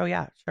permit." I'm like, "Oh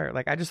yeah, sure."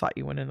 Like, I just thought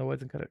you went in the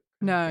woods and cut it.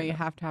 No, you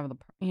have to have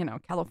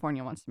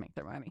California wants to make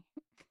their money.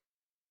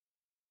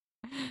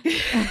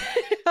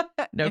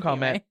 No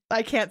comment.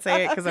 I can't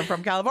say it because I'm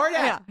from California.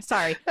 Yeah,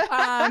 sorry.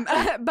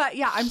 But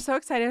yeah, I'm so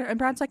excited. And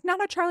Brad's like,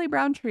 not a Charlie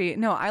Brown tree.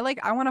 No, I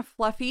want a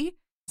fluffy,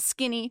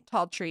 skinny,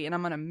 tall tree, and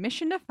I'm on a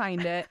mission to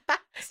find it.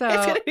 So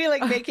it's gonna be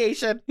like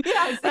vacation.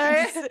 Yeah,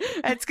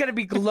 it's gonna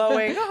be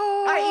glowing.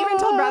 I even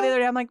told Brad the other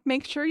day, I'm like,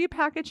 make sure you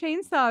pack a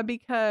chainsaw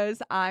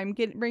because I'm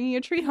bringing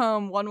a tree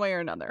home one way or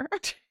another.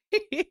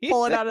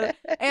 Pull it out of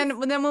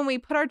and then when we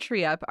put our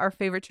tree up, our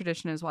favorite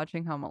tradition is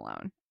watching Home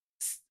Alone.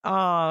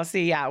 Oh,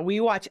 see, yeah, we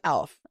watch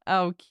Elf.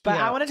 Oh, cute. But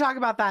I want to talk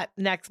about that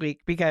next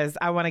week because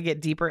I want to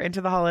get deeper into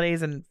the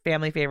holidays and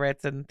family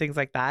favorites and things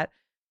like that.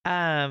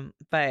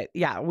 But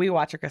yeah, we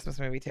watch a Christmas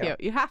movie too.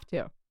 Cute. You have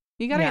to.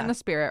 You got to get in the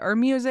spirit, or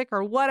music,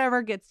 or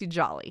whatever gets you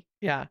jolly.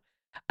 Yeah.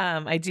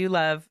 I do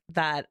love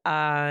that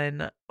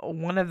on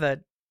one of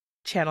the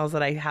channels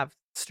that I have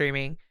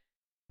streaming,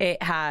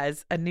 it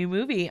has a new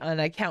movie,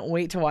 and I can't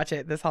wait to watch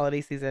it this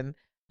holiday season.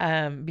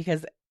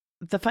 Because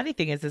the funny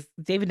thing is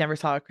David never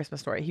saw A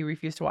Christmas Story. He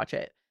refused to watch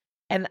it.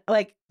 And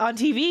like on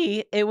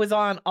TV, it was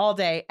on all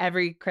day,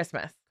 every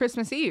Christmas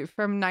Eve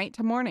from night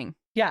to morning.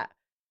 Yeah.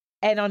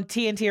 And on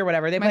TNT or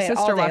whatever, they play it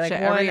all day, like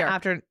one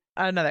after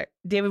another.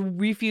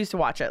 David refused to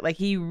watch it. Like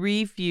he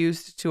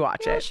refused to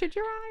watch it. Shoot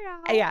your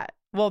eye out. Yeah.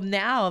 Well,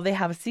 now they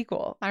have a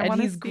sequel,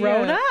 and he's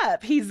grown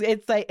up.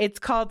 It's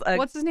called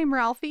what's his name?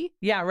 Ralphie.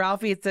 Yeah,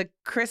 Ralphie. It's a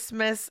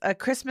Christmas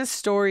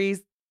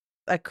stories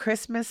or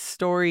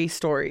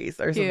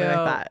something like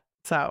that.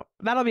 So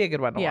that'll be a good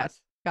one to watch.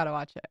 Gotta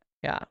watch it.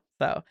 Yeah.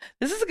 So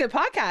this is a good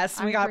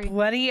podcast. We got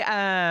plenty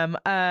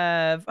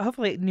of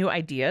hopefully new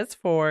ideas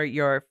for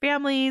your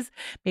families,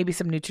 maybe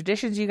some new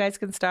traditions you guys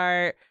can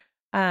start.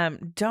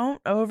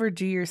 Don't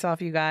overdo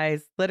yourself, you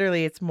guys.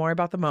 Literally, it's more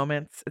about the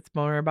moments. It's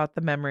more about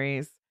the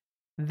memories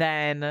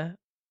than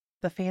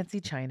the fancy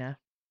china.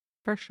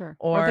 For sure.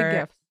 Or the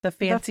gifts. The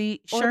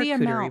fancy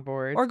charcuterie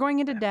board. Or going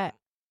into debt.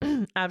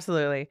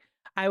 Absolutely.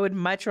 I would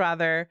much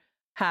rather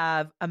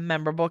have a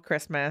memorable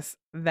Christmas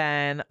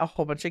than a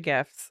whole bunch of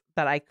gifts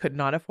that I could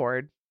not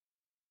afford. Do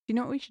you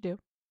know what we should do?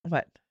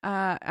 What?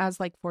 As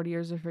like 40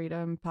 Years of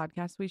Freedom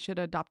podcast, we should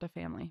adopt a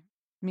family.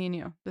 Me and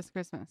you this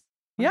Christmas.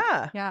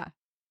 Yeah. Yeah.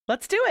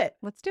 Let's do it.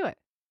 Let's do it.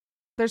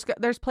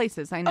 There's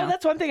places, I know. Oh,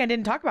 that's one thing I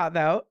didn't talk about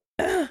though.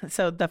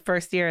 So the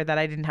first year that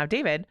I didn't have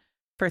David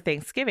for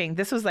Thanksgiving,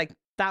 that was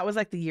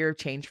like the year of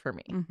change for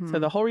me. Mm-hmm. So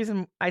the whole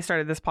reason I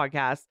started this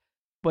podcast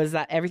was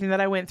that everything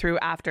that I went through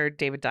after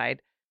David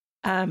died,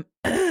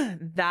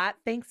 that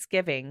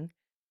Thanksgiving,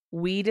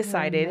 we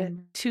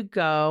decided to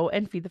go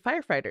and feed the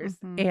firefighters.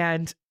 Mm-hmm.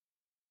 And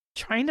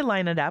trying to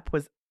line it up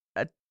was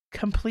a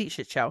complete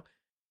shit show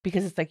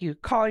because it's like you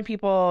calling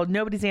people,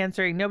 nobody's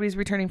answering, nobody's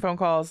returning phone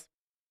calls.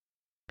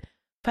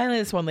 Finally,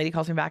 this one lady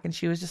calls me back and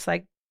she was just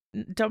like,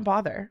 don't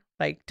bother.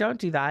 Like, don't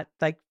do that.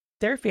 Like,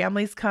 their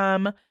families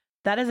come.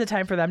 That is a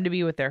time for them to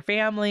be with their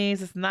families.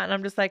 This and that. And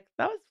I'm just like,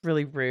 that was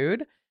really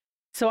rude.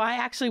 So I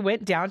actually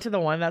went down to the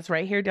one that's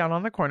right here down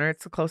on the corner.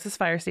 It's the closest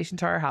fire station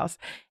to our house.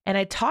 And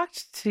I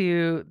talked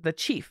to the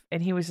chief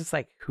and he was just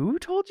like, who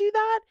told you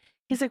that?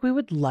 He's like, we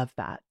would love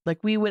that.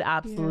 Like, we would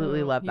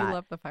absolutely love that. You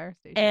love the fire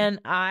station.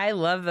 And I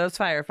love those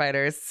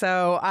firefighters.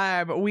 So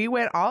we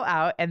went all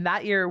out. And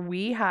that year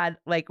we had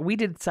like, we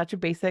did such a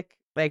basic,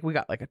 like we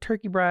got like a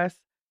turkey breast,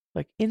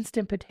 like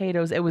instant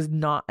potatoes. It was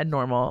not a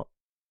normal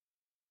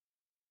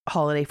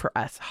holiday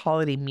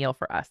meal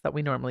for us that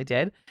we normally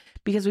did,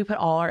 because we put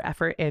all our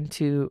effort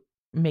into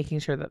making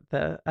sure that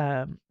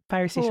the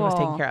fire station was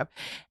taken care of.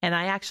 And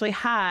I actually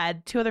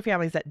had 2 other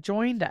families that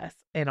joined us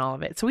in all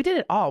of it. So we did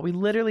it all. We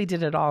literally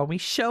did it all. We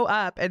show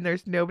up and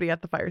there's nobody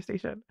at the fire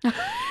station.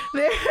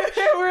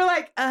 We're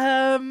like,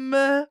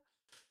 well,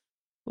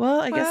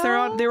 I guess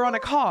they were on a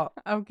call.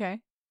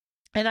 Okay.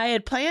 And I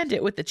had planned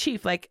it with the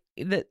chief, like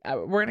that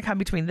we're going to come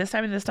between this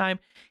time and this time.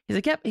 He's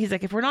like, yep. He's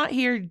like, if we're not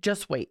here,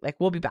 just wait. Like,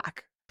 we'll be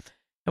back.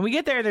 And we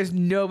get there, there's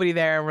nobody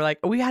there. And we're like,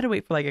 we had to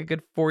wait for like a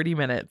good 40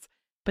 minutes.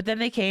 But then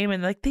they came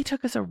and like they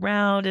took us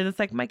around, and it's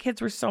like my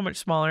kids were so much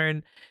smaller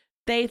and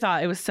they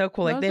thought it was so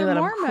cool. Like, they let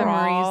them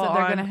crawl that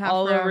they're gonna have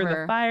all over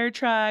the fire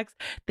trucks.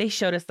 They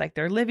showed us like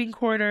their living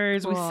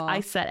quarters. Cool. I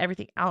set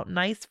everything out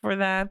nice for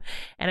them.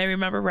 And I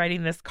remember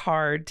writing this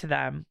card to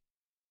them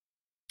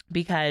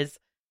because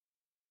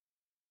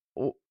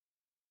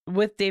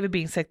with David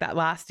being sick that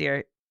last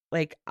year,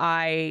 like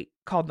I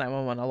called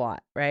 911 a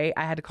lot, right?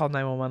 I had to call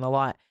 911 a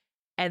lot.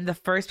 And the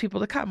first people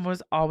to come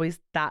was always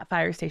that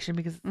fire station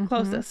because it's the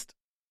closest.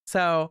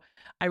 So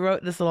I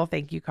wrote this little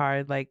thank you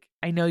card. Like,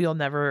 I know you'll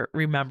never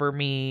remember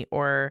me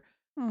or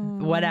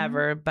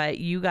whatever, but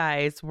you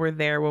guys were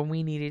there when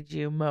we needed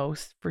you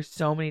most for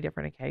so many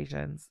different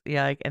occasions.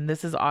 Yeah. Like, and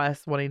this is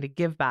us wanting to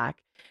give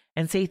back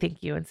and say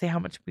thank you and say how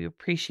much we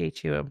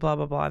appreciate you and blah,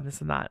 blah, blah, and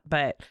this and that.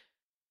 But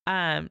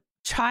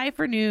try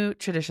for new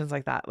traditions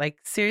like that. Like,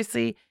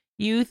 seriously,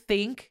 you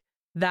think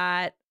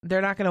that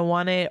they're not going to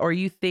want it, or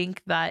you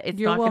think that it's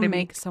not going to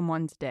make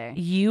someone's day.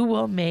 You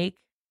will make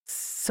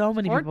so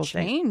many people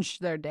change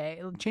their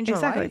day, change their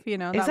life, you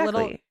know, that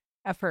little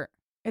effort.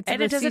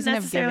 And it doesn't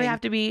necessarily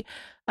have to be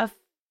a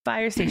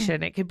fire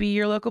station. It could be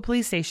your local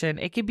police station.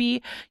 It could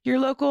be your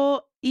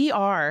local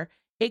ER.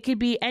 It could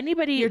be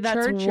anybody that's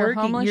working, your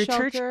homeless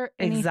church, shelter,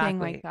 anything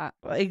like that.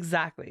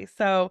 Exactly.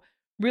 So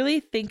really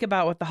think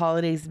about what the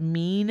holidays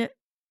mean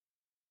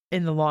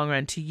in the long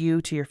run to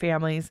you, to your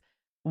families,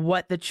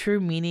 what the true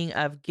meaning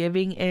of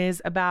giving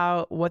is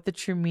about, what the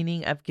true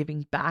meaning of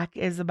giving back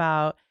is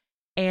about,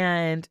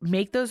 and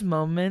make those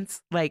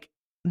moments, like,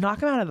 knock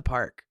them out of the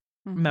park,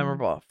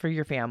 memorable for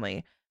your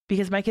family.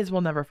 Because my kids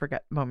will never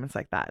forget moments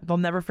like that. They'll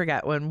never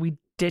forget when we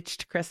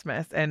ditched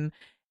Christmas and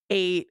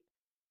ate,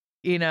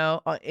 you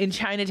know, in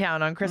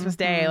Chinatown on Christmas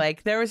Day.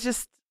 Like, there was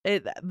just,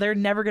 they're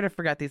never going to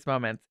forget these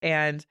moments.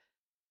 And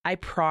I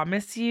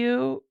promise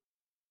you,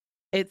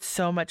 it's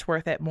so much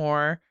worth it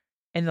more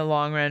in the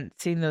long run,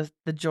 seeing the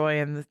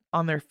joy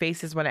on their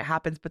faces when it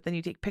happens. But then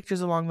you take pictures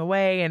along the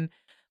way, and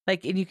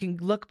like, and you can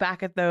look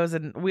back at those,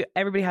 and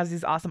everybody has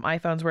these awesome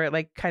iPhones where it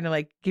like kind of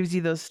like gives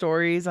you those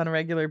stories on a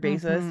regular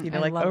basis, you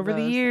know, like over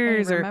the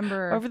years or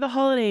over the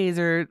holidays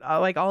or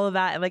like all of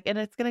that. And like, and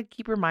it's going to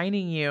keep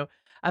reminding you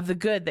of the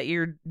good that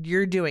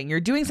you're doing. You're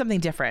doing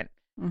something different.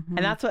 And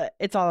that's what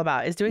it's all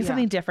about, is doing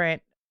something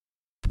different,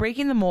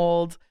 breaking the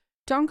mold.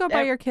 Don't go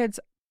buy your kids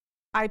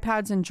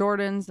iPads and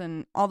Jordans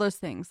and all those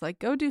things. Like,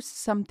 go do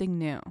something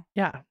new.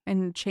 Yeah.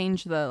 And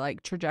change the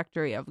like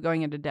trajectory of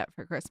going into debt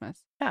for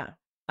Christmas. Yeah.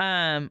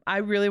 I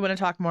really want to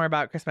talk more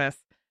about Christmas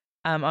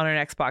on our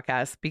next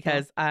podcast,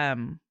 because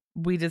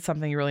we did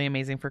something really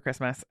amazing for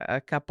Christmas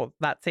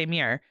that same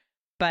year.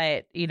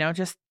 But, you know,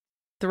 just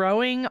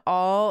throwing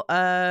all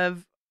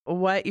of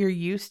what you're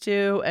used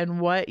to and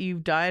what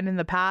you've done in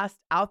the past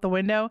out the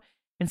window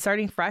and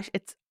starting fresh,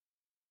 it's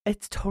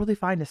totally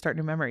fine to start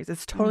new memories.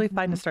 It's totally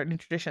fine to start new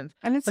traditions.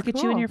 And it's look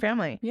at you and your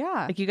family.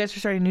 Yeah. Like, you guys are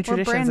starting new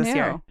traditions this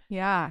year.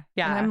 Yeah.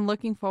 Yeah. And I'm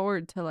looking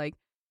forward to like,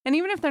 and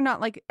even if they're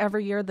not like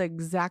every year the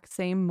exact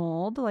same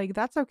mold, like,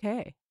 that's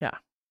okay. Yeah.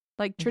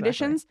 Like,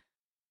 traditions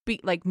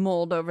like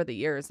mold over the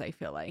years, I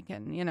feel like.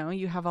 And, you know,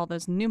 you have all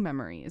those new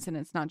memories, and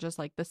it's not just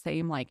like the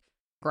same, like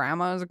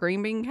grandma's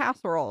green bean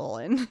casserole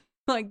and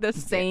like the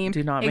same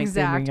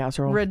exact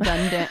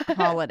redundant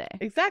holiday.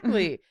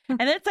 Exactly.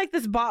 And it's like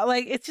this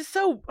like, it's just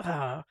so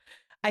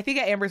I think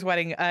at Amber's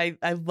wedding, I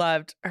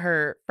loved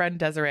her friend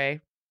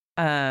Desiree,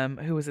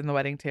 who was in the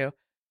wedding too,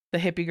 the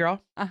hippie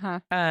girl.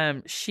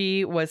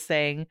 She was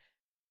saying,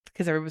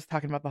 because everybody was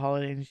talking about the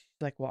holiday, and she's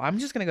like, well, I'm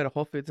just gonna go to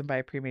Whole Foods and buy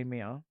a pre-made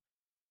meal.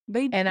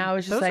 And I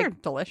was just those like, are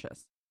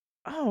delicious.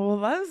 Oh, well,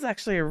 that was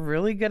actually a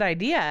really good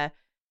idea.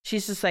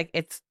 She's just like,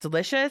 it's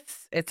delicious.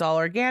 It's all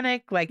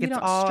organic. Like, it's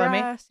all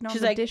stress,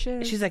 she's like,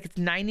 dishes. She's like, it's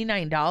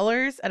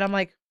 $99. And I'm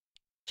like,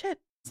 shit.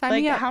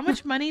 Sign me up. How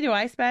much money do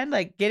I spend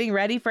like getting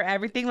ready for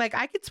everything? Like,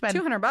 I could spend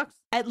 $200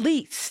 at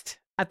least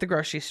at the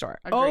grocery store.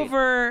 Agreed.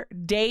 Over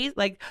days.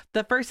 Like,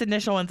 the first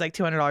initial one's like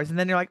 $200, and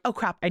then you're like, oh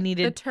crap, I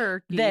needed the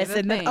turkey, this,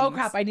 and then oh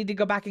crap, I need to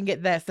go back and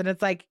get this, and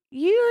it's like,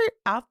 you're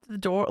out the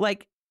door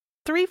like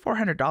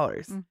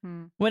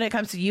 $300-400 when it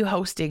comes to you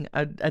hosting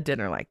a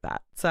dinner like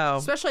that. So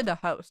especially the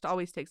host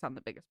always takes on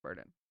the biggest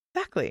burden.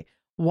 Exactly.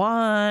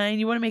 Wine,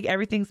 you want to make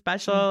everything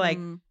special. Like,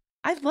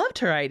 I loved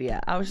her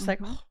idea. I was just like,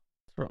 Mhm. oh,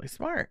 it's really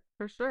smart.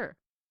 For sure.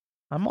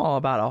 I'm all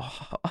about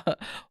a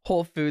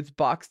Whole Foods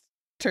boxed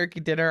turkey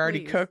dinner,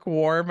 already Please. cooked,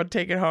 warm, and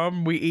take it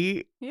home. We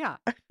eat. Yeah.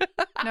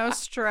 No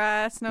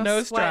stress. No,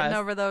 No sweating stress.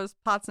 over those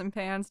pots and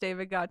pans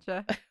David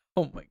gotcha.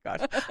 Oh my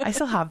gosh. I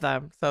still have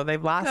them. So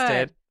they've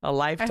lasted a I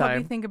lifetime. hope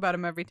you think about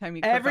him every time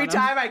you cook Every on 'em.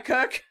 time I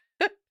cook,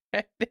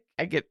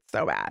 I get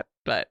so mad.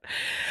 But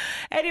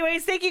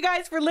anyways, thank you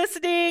guys for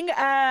listening.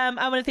 I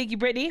want to thank you,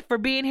 Brittany, for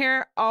being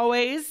here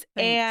always.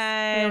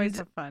 Thanks. We always And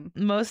have fun.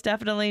 most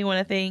definitely want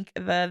to thank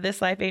the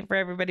This Life Ain't For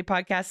Everybody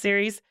podcast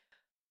series.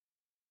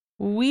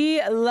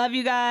 We love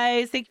you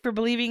guys. Thank you for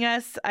believing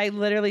us. I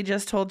literally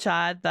just told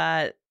Chad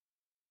that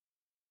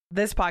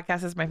this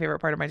podcast is my favorite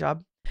part of my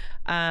job.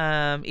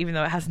 Even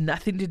though it has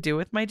nothing to do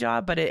with my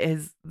job, but it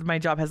is, my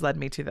job has led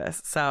me to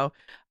this. So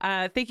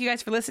thank you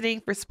guys for listening,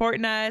 for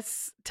supporting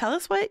us. Tell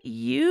us what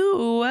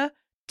you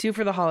do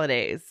for the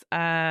holidays.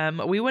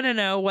 We want to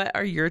know, what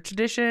are your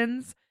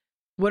traditions?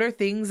 What are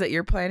things that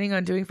you're planning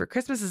on doing for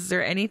Christmas? Is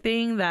there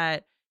anything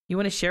that you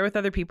want to share with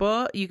other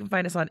people? You can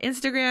find us on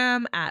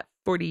Instagram at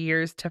 40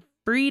 Years to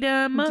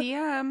Freedom.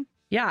 DM.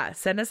 Yeah,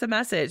 send us a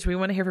message. We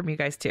want to hear from you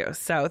guys too.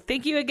 So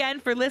thank you again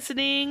for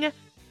listening.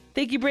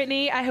 Thank you,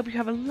 Brittany. I hope you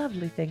have a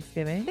lovely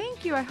Thanksgiving.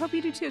 Thank you. I hope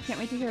you do too. Can't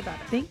wait to hear about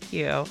it. Thank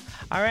you. All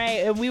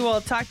right, and we will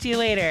talk to you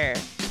later.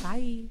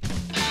 Bye.